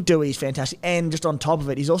 I think Dewey's fantastic. And just on top of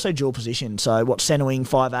it, he's also dual position. So centre wing,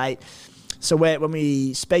 5'8". So when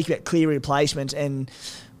we speak about clear replacements and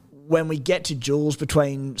when we get to duels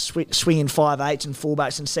between swinging 5'8" and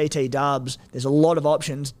fullbacks and CT dubs, there's a lot of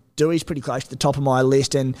options. Dewey's pretty close to the top of my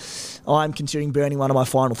list, and I'm considering burning one of my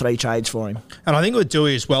final 3 trades for him. And I think with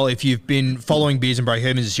Dewey as well, if you've been following Beers and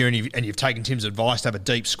Break-Evens this year and you've taken Tim's advice to have a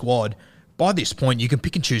deep squad, by this point you can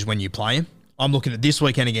pick and choose when you play him. I'm looking at this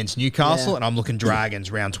weekend against Newcastle, and I'm looking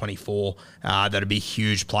Dragons round 24. That'd be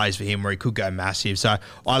huge plays for him where he could go massive. So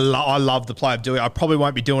I love the play of Dewey. I probably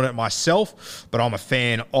won't be doing it myself, but I'm a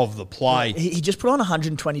fan of the play. He just put on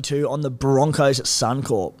 122 on the Broncos at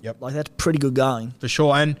Suncorp. Yep. Like, that's pretty good going. For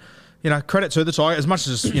sure. And, credit to the Tigers. As much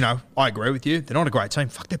as, I agree with you, they're not a great team.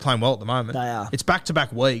 Fuck, they're playing well at the moment. They are. It's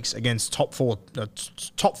back-to-back weeks against top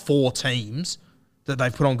four teams that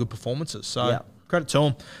they've put on good performances. So... Yeah. Credit to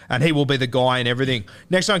him. And he will be the guy in everything.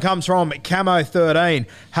 Next one comes from Camo13.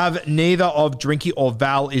 Have neither of Drinky or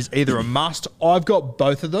Val is either a must. I've got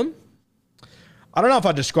both of them. I don't know if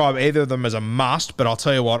I describe either of them as a must, but I'll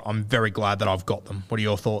tell you what, I'm very glad that I've got them. What are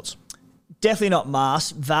your thoughts? Definitely not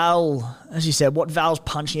must. Val, as you said, what Val's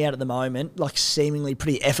punching out at the moment, like seemingly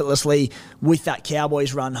pretty effortlessly with that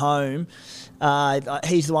Cowboys run home,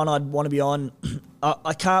 he's the one I'd want to be on.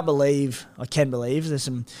 I can believe there's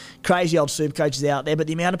some crazy old super coaches out there, but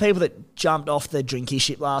the amount of people that jumped off the Drinky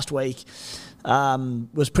ship last week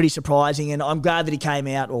was pretty surprising, and I'm glad that he came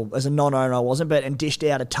out, or as a non-owner I wasn't, and dished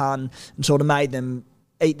out a ton and sort of made them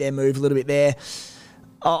eat their move a little bit there.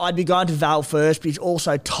 I'd be going to Val first, but he's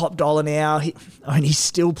also top dollar now. He's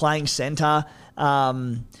still playing centre.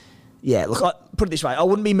 Yeah, look, put it this way. I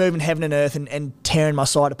wouldn't be moving heaven and earth and tearing my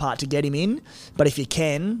side apart to get him in. But if you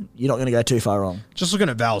can, you're not going to go too far wrong. Just looking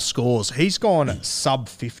at Val's scores, he's gone sub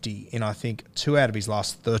 50 in, I think, 2 out of his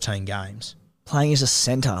last 13 games. Playing as a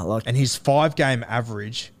centre. And his 5-game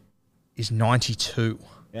average is 92.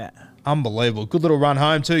 Yeah. Unbelievable. Good little run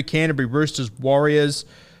home too. Canterbury, Roosters, Warriors,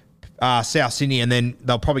 South Sydney, and then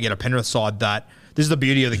they'll probably get a Penrith side that... This is the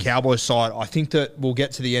beauty of the Cowboys side. I think that we'll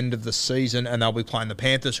get to the end of the season and they'll be playing the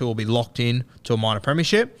Panthers, who will be locked in to a minor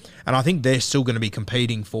premiership. And I think they're still going to be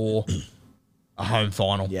competing for a home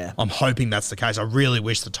final. Yeah. I'm hoping that's the case. I really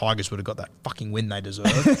wish the Tigers would have got that fucking win they deserve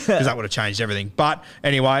because that would have changed everything. But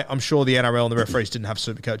anyway, I'm sure the NRL and the referees didn't have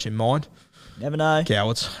Supercoach in mind. Never know.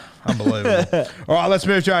 Cowards. Unbelievable. All right, let's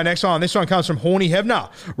move to our next one. This one comes from Horny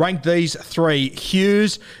Hebner. Ranked these 3: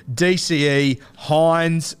 Hughes, DCE,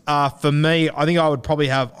 Hines. For me, I think I would probably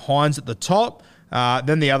have Hines at the top.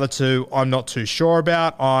 Then the other 2, I'm not too sure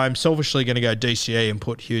about. I'm selfishly going to go DCE and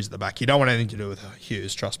put Hughes at the back. You don't want anything to do with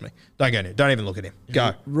Hughes, trust me. Don't go near. Don't even look at him.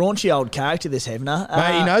 Go. Raunchy old character, this Hebner.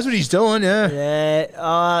 Mate, he knows what he's doing, yeah.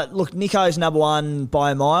 Yeah. Look, Nico's number 1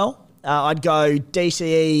 by a mile. I'd go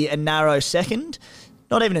DCE and Narrow second.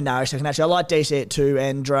 Not even a narrow second, actually. I like DC at 2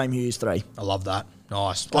 and Jerome Hughes 3. I love that.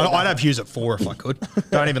 Nice. I'd have Hughes at 4 if I could.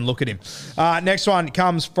 Don't even look at him. Next one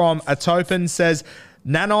comes from Atopen. Says,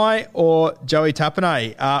 Nanai or Joey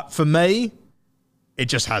Tapine? For me, it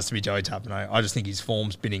just has to be Joey Tapine. I just think his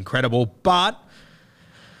form's been incredible. But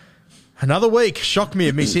another week shocked me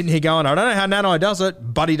of me sitting here going, I don't know how Nanai does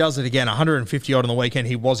it, but he does it again. 150 odd on the weekend.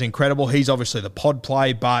 He was incredible. He's obviously the pod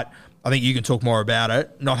play, but I think you can talk more about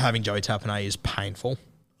it. Not having Joey Tapine is painful.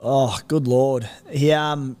 Oh, good Lord. It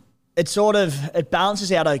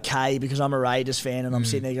balances out okay because I'm a Raiders fan and I'm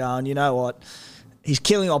sitting there going, you know what? He's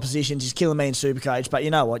killing oppositions. He's killing me in Supercoach. But you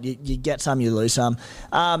know what? You get some, you lose some.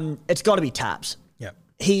 It's got to be Taps. Yep.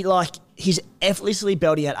 He's effortlessly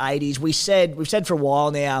belting out 80s. We've said for a while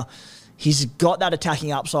now, he's got that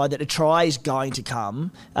attacking upside that a try is going to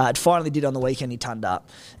come. It finally did on the weekend. He turned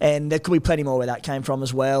up. And there could be plenty more where that came from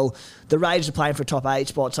as well. The Raiders are playing for a top 8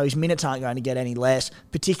 spot, so his minutes aren't going to get any less,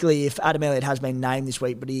 particularly if Adam Elliott has been named this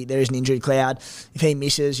week, but there is an injury cloud. If he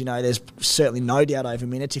misses, there's certainly no doubt over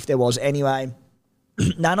minutes, if there was anyway.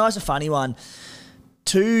 Nanai's a funny one.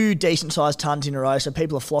 2 decent-sized tons in a row, so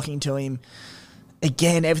people are flocking to him.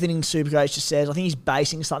 Again, everything in Supercoach just says, I think he's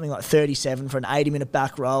basing something like 37 for an 80-minute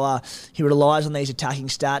back rower. He relies on these attacking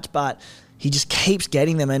stats, but he just keeps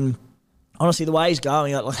getting them. And honestly, the way he's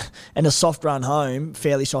going, and a soft run home,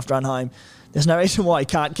 fairly soft run home, there's no reason why he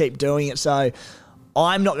can't keep doing it. So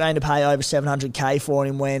I'm not going to pay over $700K for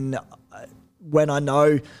him when I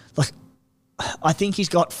know, I think he's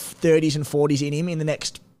got 30s and 40s in him in the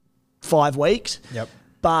next 5 weeks. Yep.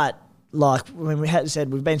 But we've been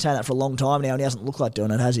saying that for a long time now, and he hasn't looked like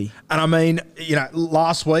doing it, has he? And I mean,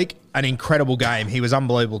 last week, an incredible game. He was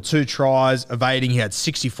unbelievable. 2 tries, evading. He had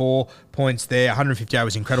 64 points there. 158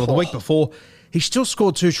 was incredible. The week before, he still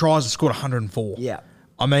scored 2 tries and scored 104. Yeah.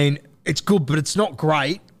 I mean, it's good, but it's not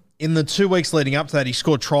great. In the 2 weeks leading up to that, he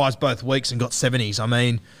scored tries both weeks and got 70s. I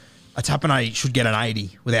mean, a Tapine should get an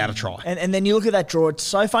 80 without a try. And then you look at that draw. It's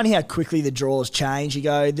so funny how quickly the draws change. You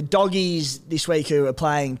go, the Doggies this week who are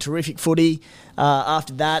playing terrific footy.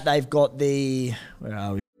 After that, they've got the... Where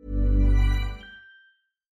are we?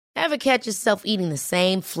 Ever catch yourself eating the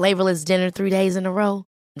same flavorless dinner 3 days in a row?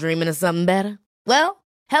 Dreaming of something better? Well,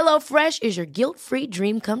 HelloFresh is your guilt-free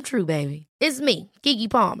dream come true, baby. It's me, Keke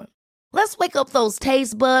Palmer. Let's wake up those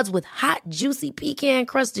taste buds with hot, juicy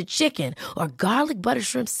pecan-crusted chicken or garlic butter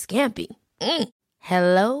shrimp scampi.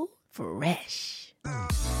 Hello Fresh.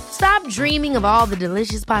 Stop dreaming of all the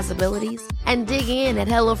delicious possibilities and dig in at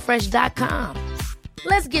HelloFresh.com.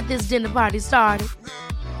 Let's get this dinner party started.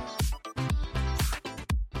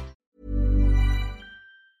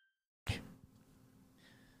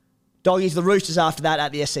 Doggies, the Roosters after that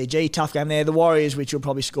at the SCG. Tough game there. The Warriors, which will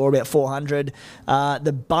probably score about 400.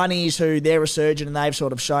 The Bunnies, who they're resurgent and they've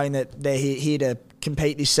sort of shown that they're here to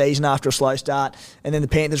compete this season after a slow start. And then the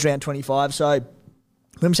Panthers round 25. So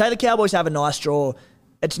when we say the Cowboys have a nice draw,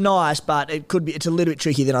 it's nice, but it's a little bit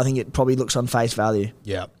tricky than I think it probably looks on face value.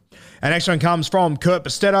 Yeah. And next one comes from Kurt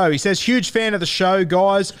Bastetto. He says, huge fan of the show,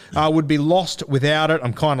 guys. Would be lost without it.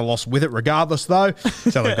 I'm kind of lost with it regardless, though.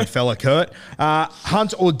 Sound like a good fella, Kurt.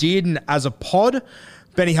 Hunt or Dearden as a pod?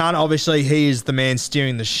 Benny Hunt, obviously, he is the man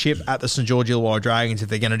steering the ship at the St. George Illawarra Dragons. If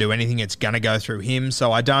they're going to do anything, it's going to go through him.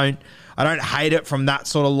 So I don't hate it from that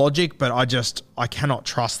sort of logic, but I cannot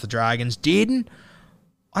trust the Dragons. Dearden,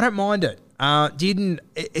 I don't mind it.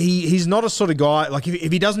 He's not a sort of guy, like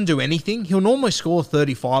if he doesn't do anything, he'll normally score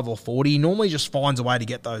 35 or 40. He normally just finds a way to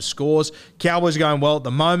get those scores. Cowboys are going well at the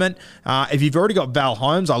moment. If you've already got Val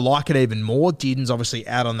Holmes, I like it even more. Dearden's obviously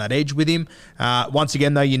out on that edge with him. Once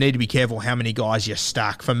again, though, you need to be careful how many guys you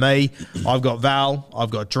stack. For me, I've got Val, I've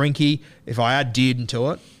got Drinky. If I add Dearden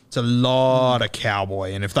to it, it's a lot of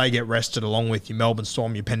Cowboy. And if they get rested along with your Melbourne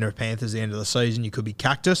Storm, your Penrith Panthers at the end of the season, you could be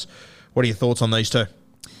Cactus. What are your thoughts on these two?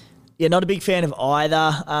 Yeah, not a big fan of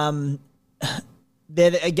either.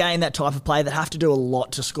 They're, again, that type of player that have to do a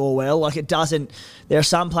lot to score well. Like, it doesn't... There are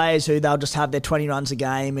some players who they'll just have their 20 runs a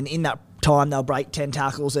game, and in that time they'll break 10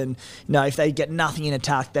 tackles, and, if they get nothing in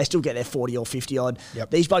attack, they still get their 40 or 50 odd. Yep.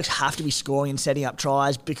 These blokes have to be scoring and setting up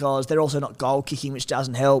tries because they're also not goal kicking, which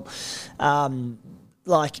doesn't help.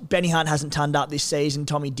 Like, Benny Hunt hasn't tonned up this season.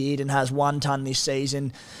 Tommy did and has 1 ton this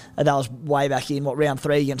season. That was way back in, round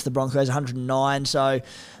 3 against the Broncos, 109. So,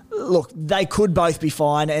 look, they could both be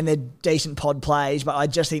fine and they're decent pod plays, but I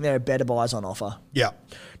just think there are better buys on offer. Yeah.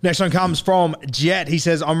 Next one comes from Jet. He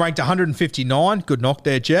says, I'm ranked 159. Good knock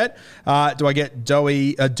there, Jet. Do I get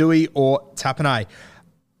Dewey or Tapine?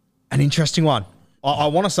 An interesting one. I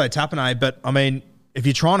want to say Tapine, but, I mean, if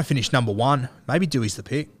you're trying to finish number 1, maybe Dewey's the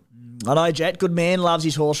pick. I know Jet, good man, loves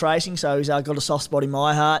his horse racing, so he's got a soft spot in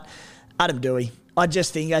my heart. Adam Dewey. I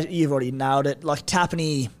just think, you've already nailed it, like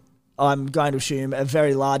Tapine, I'm going to assume a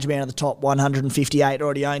very large amount of the top 158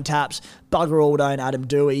 already own Taps. Bugger all own Adam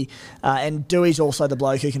Dewey. And Dewey's also the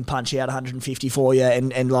bloke who can punch out 150 for you.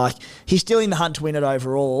 And like, he's still in the hunt to win it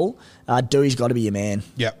overall. Dewey's got to be your man.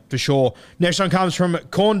 Yeah, for sure. Next one comes from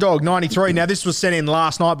Corndog93. Now, this was sent in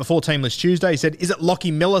last night before Teamless Tuesday. He said, is it Lockie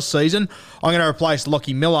Miller's season? I'm going to replace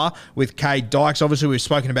Lockie Miller with Cade Dykes. Obviously, we've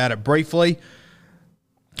spoken about it briefly.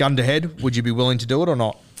 Gun to head, would you be willing to do it or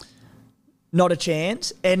not? Not a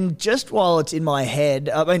chance. And just while it's in my head,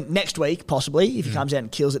 I mean, next week, possibly, if he comes out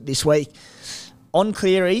and kills it this week, on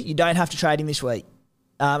Cleary, you don't have to trade him this week.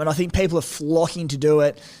 And I think people are flocking to do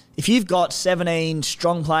it. If you've got 17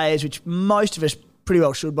 strong players, which most of us pretty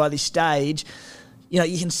well should by this stage,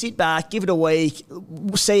 you can sit back, give it a week,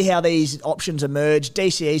 see how these options emerge.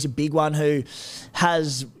 DCE is a big one who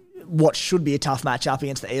has what should be a tough matchup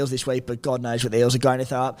against the Eels this week, but God knows what the Eels are going to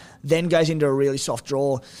throw up, then goes into a really soft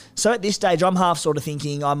draw. So at this stage, I'm half sort of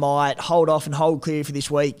thinking I might hold off and hold Cleary for this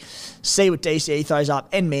week, see what DCE throws up,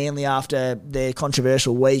 and Manly after their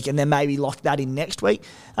controversial week, and then maybe lock that in next week.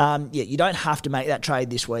 You don't have to make that trade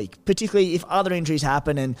this week, particularly if other injuries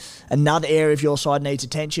happen and another area of your side needs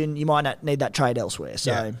attention, you might not need that trade elsewhere.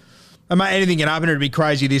 So, yeah. And mate, anything can happen. It'd be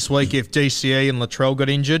crazy this week if DCE and Latrell got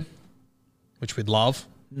injured, which we'd love.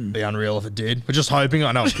 Be unreal if it did. We're just hoping.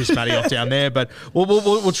 I know it's pissed Matty off down there, but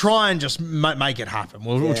we'll try and just make it happen.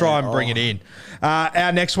 We'll try and bring it in.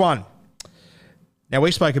 Our next one. Now, we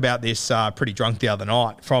spoke about this pretty drunk the other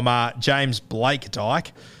night from James Blake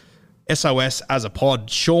Dyke. SOS as a pod.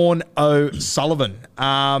 Sean O'Sullivan.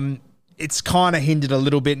 It's kind of hindered a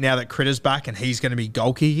little bit now that Critter's back and he's going to be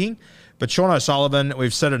goal kicking. But Sean O'Sullivan,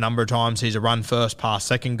 we've said a number of times, he's a run first, pass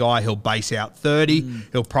second guy. He'll base out 30.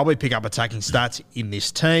 He'll probably pick up attacking stats in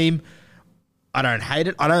this team. I don't hate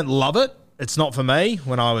it. I don't love it. It's not for me.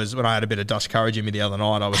 When I had a bit of dust courage in me the other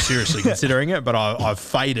night, I was seriously considering it, but I've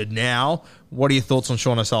faded now. What are your thoughts on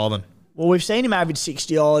Sean O'Sullivan? Well, we've seen him average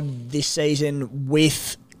 60-odd this season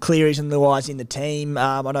with Cleary's and Luai's in the team.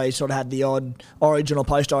 I know he sort of had the odd Origin or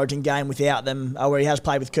post-Origin game without them, where he has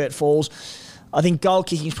played with Kurt Falls. I think goal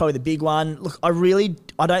kicking is probably the big one. Look, I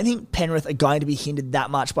don't think Penrith are going to be hindered that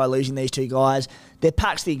much by losing these two guys. Their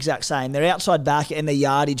pack's the exact same. Their outside back and their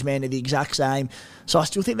yardage man are the exact same. So I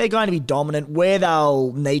still think they're going to be dominant. Where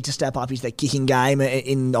they'll need to step up is their kicking game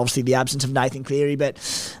in obviously the absence of Nathan Cleary. But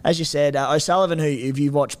as you said, O'Sullivan, who if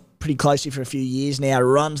you've watched pretty closely for a few years now,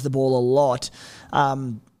 runs the ball a lot.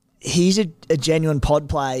 He's a genuine pod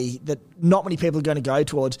play that not many people are going to go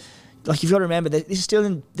towards. Like, you've got to remember that this is still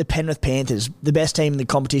in the Penrith Panthers, the best team in the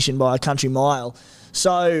competition by a country mile.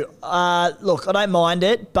 So, look, I don't mind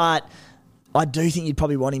it, but I do think you'd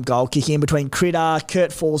probably want him goal kicking between Critter,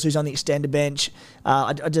 Kurt Falls, who's on the extended bench.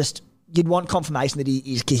 You'd want confirmation that he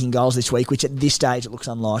is kicking goals this week, which at this stage it looks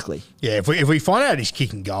unlikely. Yeah, if we find out he's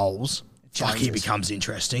kicking goals, fuck, he becomes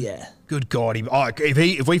interesting. Yeah. Good God.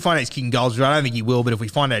 If we find out he's kicking goals, which I don't think he will, but if we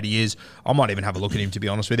find out he is, I might even have a look at him, to be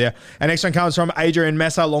honest with you. And next one comes from Adrian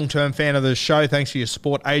Messer, long-term fan of the show. Thanks for your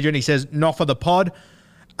support, Adrian. He says, not for the pod.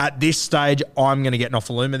 At this stage, I'm going to get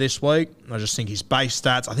Nofaluma this week. I just think his base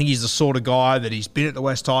stats, I think he's the sort of guy that he's been at the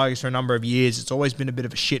West Tigers for a number of years. It's always been a bit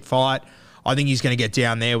of a shit fight. I think he's going to get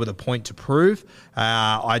down there with a point to prove.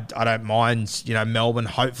 I don't mind, Melbourne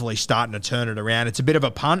hopefully starting to turn it around. It's a bit of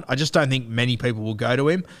a punt. I just don't think many people will go to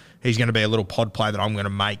him. He's going to be a little pod play that I'm going to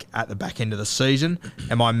make at the back end of the season.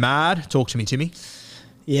 Am I mad? Talk to me, Timmy.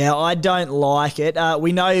 Yeah, I don't like it.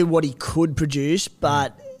 We know what he could produce,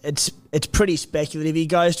 but it's pretty speculative. He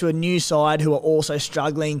goes to a new side who are also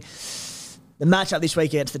struggling. The matchup this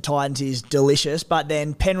week against the Titans is delicious, but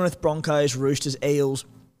then Penrith, Broncos, Roosters, Eels,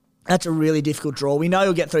 that's a really difficult draw. We know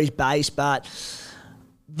he'll get through his base, but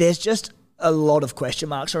there's just a lot of question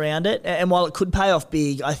marks around it. And while it could pay off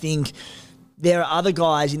big, I think there are other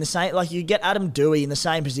guys in the same, like you get Adam Dewey in the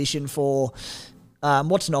same position for,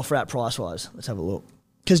 what's an offer at price-wise? Let's have a look.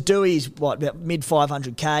 Because Dewey's, about mid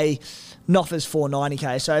 500K, Noffa's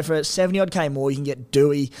 490K. So for 70-odd-K more, you can get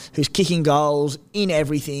Dewey, who's kicking goals in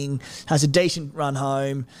everything, has a decent run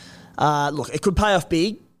home. Look, it could pay off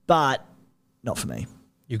big, but not for me.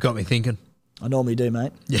 You've got me thinking. I normally do,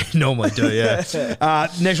 mate. Yeah, normally do, yeah.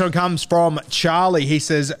 Next one comes from Charlie. He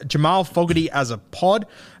says, Jamal Fogarty as a pod.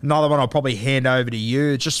 Another one I'll probably hand over to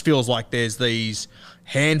you. It just feels like there's these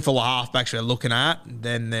handful of halfbacks we're looking at.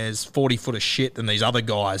 Then there's 40 foot of shit than these other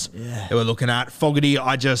guys that we're looking at. Fogarty,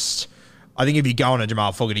 I think if you go on a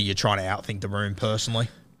Jamal Fogarty, you're trying to outthink the room personally.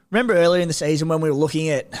 Remember earlier in the season when we were looking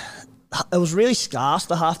at, it was really scarce,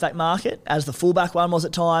 the halfback market, as the fullback one was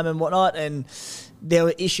at time and whatnot, and there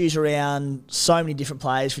were issues around so many different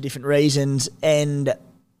players for different reasons, and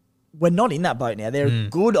we're not in that boat now. There are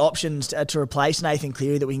good options to replace Nathan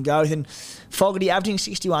Cleary that we can go with. And Fogarty averaging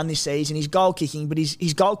 61 this season. He's goal kicking, but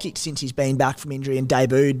he's goal kicked since he's been back from injury and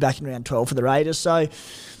debuted back in round 12 for the Raiders. So,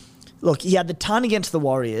 look, he had the ton against the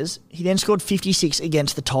Warriors. He then scored 56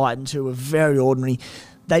 against the Titans, who were very ordinary.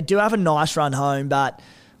 They do have a nice run home, but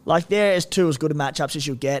they're as good a matchups as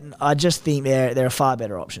you'll get. And I just think there are far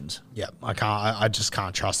better options. Yeah, I just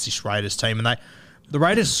can't trust this Raiders team, and the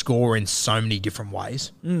Raiders score in so many different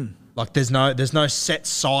ways. There's no set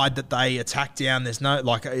side that they attack down. There's no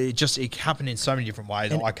it happened in so many different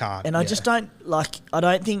ways. I can't. And I just don't I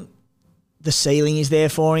don't think the ceiling is there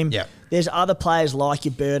for him. Yeah. There's other players like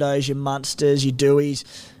your Birdos, your Munsters, your Deweys,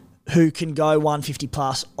 who can go 150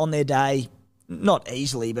 plus on their day. Not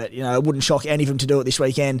easily, but it wouldn't shock any of them to do it this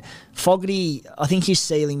weekend. Fogarty, I think his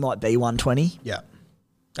ceiling might be 120. Yeah.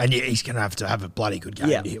 And he's going to have a bloody good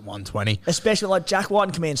game to hit 120. Especially Jack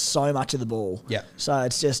Whiten commands so much of the ball. Yeah. So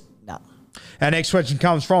it's just, no. Our next question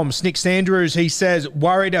comes from Snick Andrews. He says,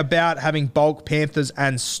 worried about having bulk Panthers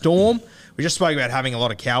and Storm. We just spoke about having a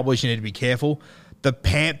lot of Cowboys. You need to be careful. The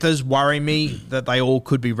Panthers worry me that they all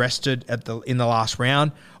could be rested in the last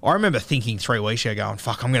round. I remember thinking 3 weeks ago going,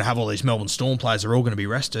 fuck, I'm going to have all these Melbourne Storm players. They're all going to be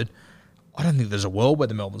rested. I don't think there's a world where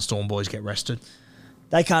the Melbourne Storm boys get rested.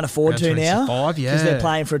 They can't afford to now because they're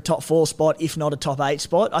playing for a top 4 spot, if not a top 8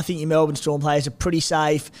 spot. I think your Melbourne Storm players are pretty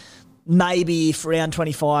safe. Maybe if round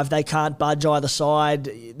 25 they can't budge either side,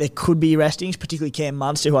 there could be restings, particularly Cam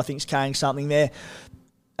Munster, who I think is carrying something there.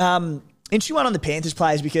 Interesting one on the Panthers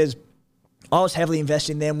players because I was heavily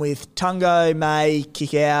invested in them with Tungo, May,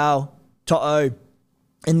 Kikau, To'o,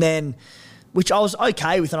 and then, which I was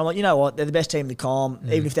okay with. And I'm like, you know what? They're the best team in the comp.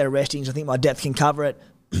 Even if they're restings, I think my depth can cover it.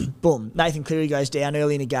 Boom. Nathan Cleary goes down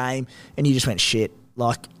early in a game, and you just went, shit.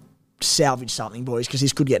 Salvage something, boys, because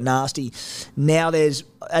this could get nasty. Now there's,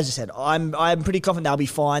 as I said, I'm pretty confident they'll be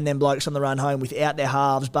fine, them blokes on the run home without their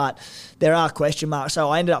halves, but there are question marks. So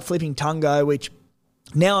I ended up flipping Tungo, which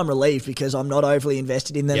now I'm relieved because I'm not overly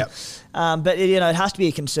invested in them. Yep. But it has to be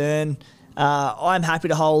a concern. I'm happy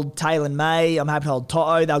to hold Taylor and May. I'm happy to hold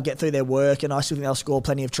To'o. They'll get through their work, and I still think they'll score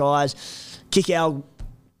plenty of tries. Kikau,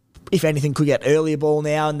 if anything, could get earlier ball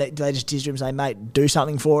now, and they just tease him and say, mate, do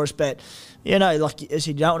something for us. But, like I said,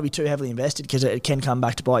 you don't want to be too heavily invested because it can come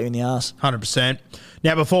back to bite you in the arse. 100%.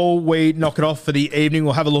 Now, before we knock it off for the evening,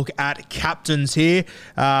 we'll have a look at captains here.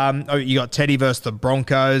 You got Teddy versus the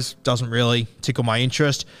Broncos. Doesn't really tickle my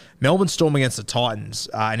interest. Melbourne Storm against the Titans.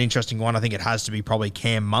 An interesting one. I think it has to be probably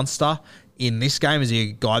Cam Munster in this game. Is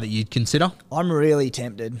he a guy that you'd consider? I'm really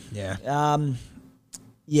tempted. Yeah.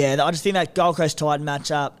 Yeah, I just think that Gold Coast Titan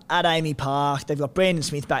matchup at Amy Park, they've got Brandon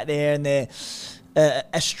Smith back there, and they're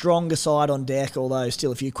a stronger side on deck, although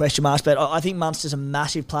still a few question marks. But I think Munster's a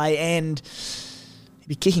massive play, and he'd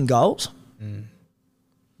be kicking goals.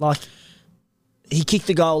 He kicked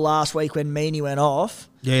the goal last week when Meaney went off.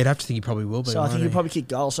 Yeah, you'd have to think he probably will be. So I think he'll probably kick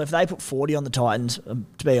goals. So if they put 40 on the Titans,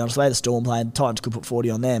 to be honest, the way the Storm playing, the Titans could put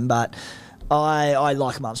 40 on them. But I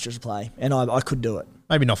like Munster as a play, and I could do it.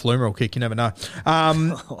 Maybe Nofaluma will kick, you never know.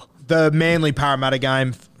 the Manly Parramatta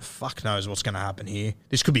game, fuck knows what's going to happen here.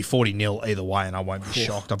 This could be 40-0 either way, and I won't be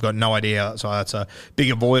shocked. I've got no idea, so that's a big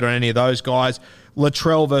avoid on any of those guys.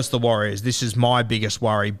 Latrell versus the Warriors. This is my biggest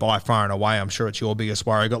worry by far and away. I'm sure it's your biggest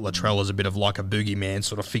worry. I got Latrell as a bit of like a boogeyman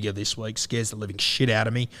sort of figure this week. Scares the living shit out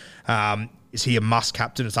of me. Is he a must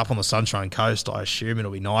captain? It's up on the Sunshine Coast. I assume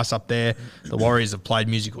it'll be nice up there. The Warriors have played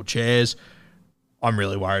musical chairs. I'm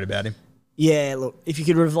really worried about him. Yeah, look, if you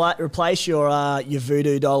could replace your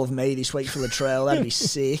voodoo doll of me this week for Latrell, that'd be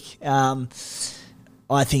sick.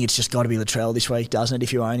 I think it's just got to be Latrell this week, doesn't it,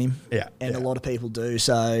 if you own him? Yeah. And a lot of people do.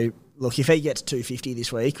 So, look, if he gets 250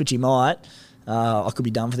 this week, which he might, I could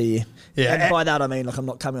be done for the year. Yeah. And by that, I mean, like, I'm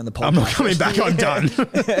not coming on the podcast. I'm not coming back. I'm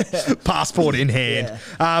done. Passport in hand.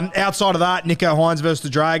 Yeah. Outside of that, Nico Hines versus the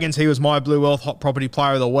Dragons. He was my Blue Wealth Hot Property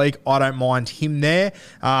Player of the Week. I don't mind him there.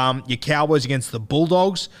 Your Cowboys against the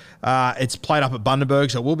Bulldogs. It's played up at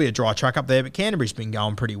Bundaberg, so it will be a dry track up there, but Canterbury's been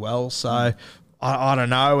going pretty well, so I don't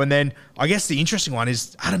know. And then I guess the interesting one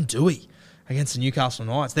is Adam Dewey against the Newcastle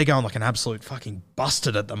Knights. They're going like an absolute fucking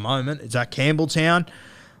busted at the moment. It's at Campbelltown.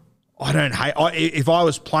 I don't hate... if I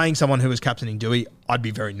was playing someone who was captaining Dewey, I'd be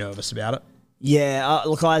very nervous about it. Yeah,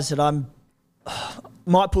 look, I said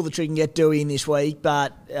might pull the trigger and get Dewey in this week,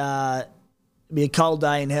 but it'll be a cold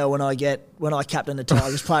day in hell when I captain the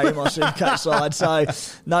Tigers player in my Supercoach side. So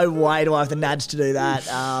no way do I have the nads to do that.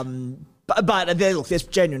 But look, there's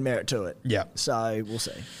genuine merit to it. Yeah. So we'll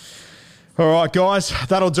see. All right, guys,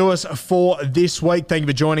 that'll do us for this week. Thank you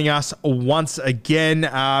for joining us once again.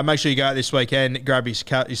 Make sure you go out this weekend, grab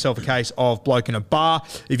yourself a case of Bloke in a Bar.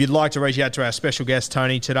 If you'd like to reach out to our special guest,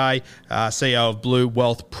 Tony, today, CEO of Blue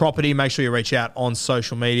Wealth Property, make sure you reach out on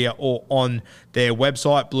social media or on their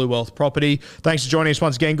website, Blue Wealth Property. Thanks for joining us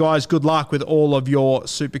once again, guys. Good luck with all of your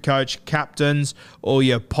Supercoach captains, all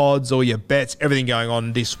your pods, all your bets, everything going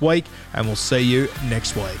on this week, and we'll see you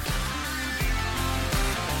next week.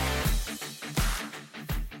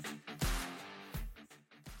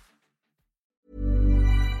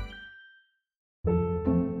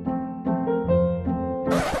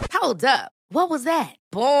 Hold up. What was that?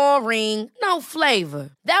 Boring. No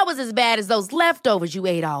flavor. That was as bad as those leftovers you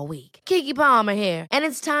ate all week. Keke Palmer here, and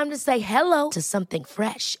it's time to say hello to something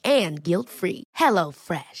fresh and guilt-free. Hello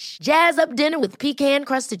Fresh. Jazz up dinner with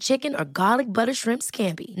pecan-crusted chicken or garlic butter shrimp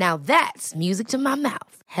scampi. Now that's music to my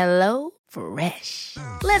mouth. Hello Fresh.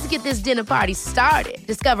 Let's get this dinner party started.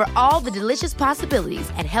 Discover all the delicious possibilities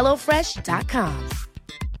at HelloFresh.com.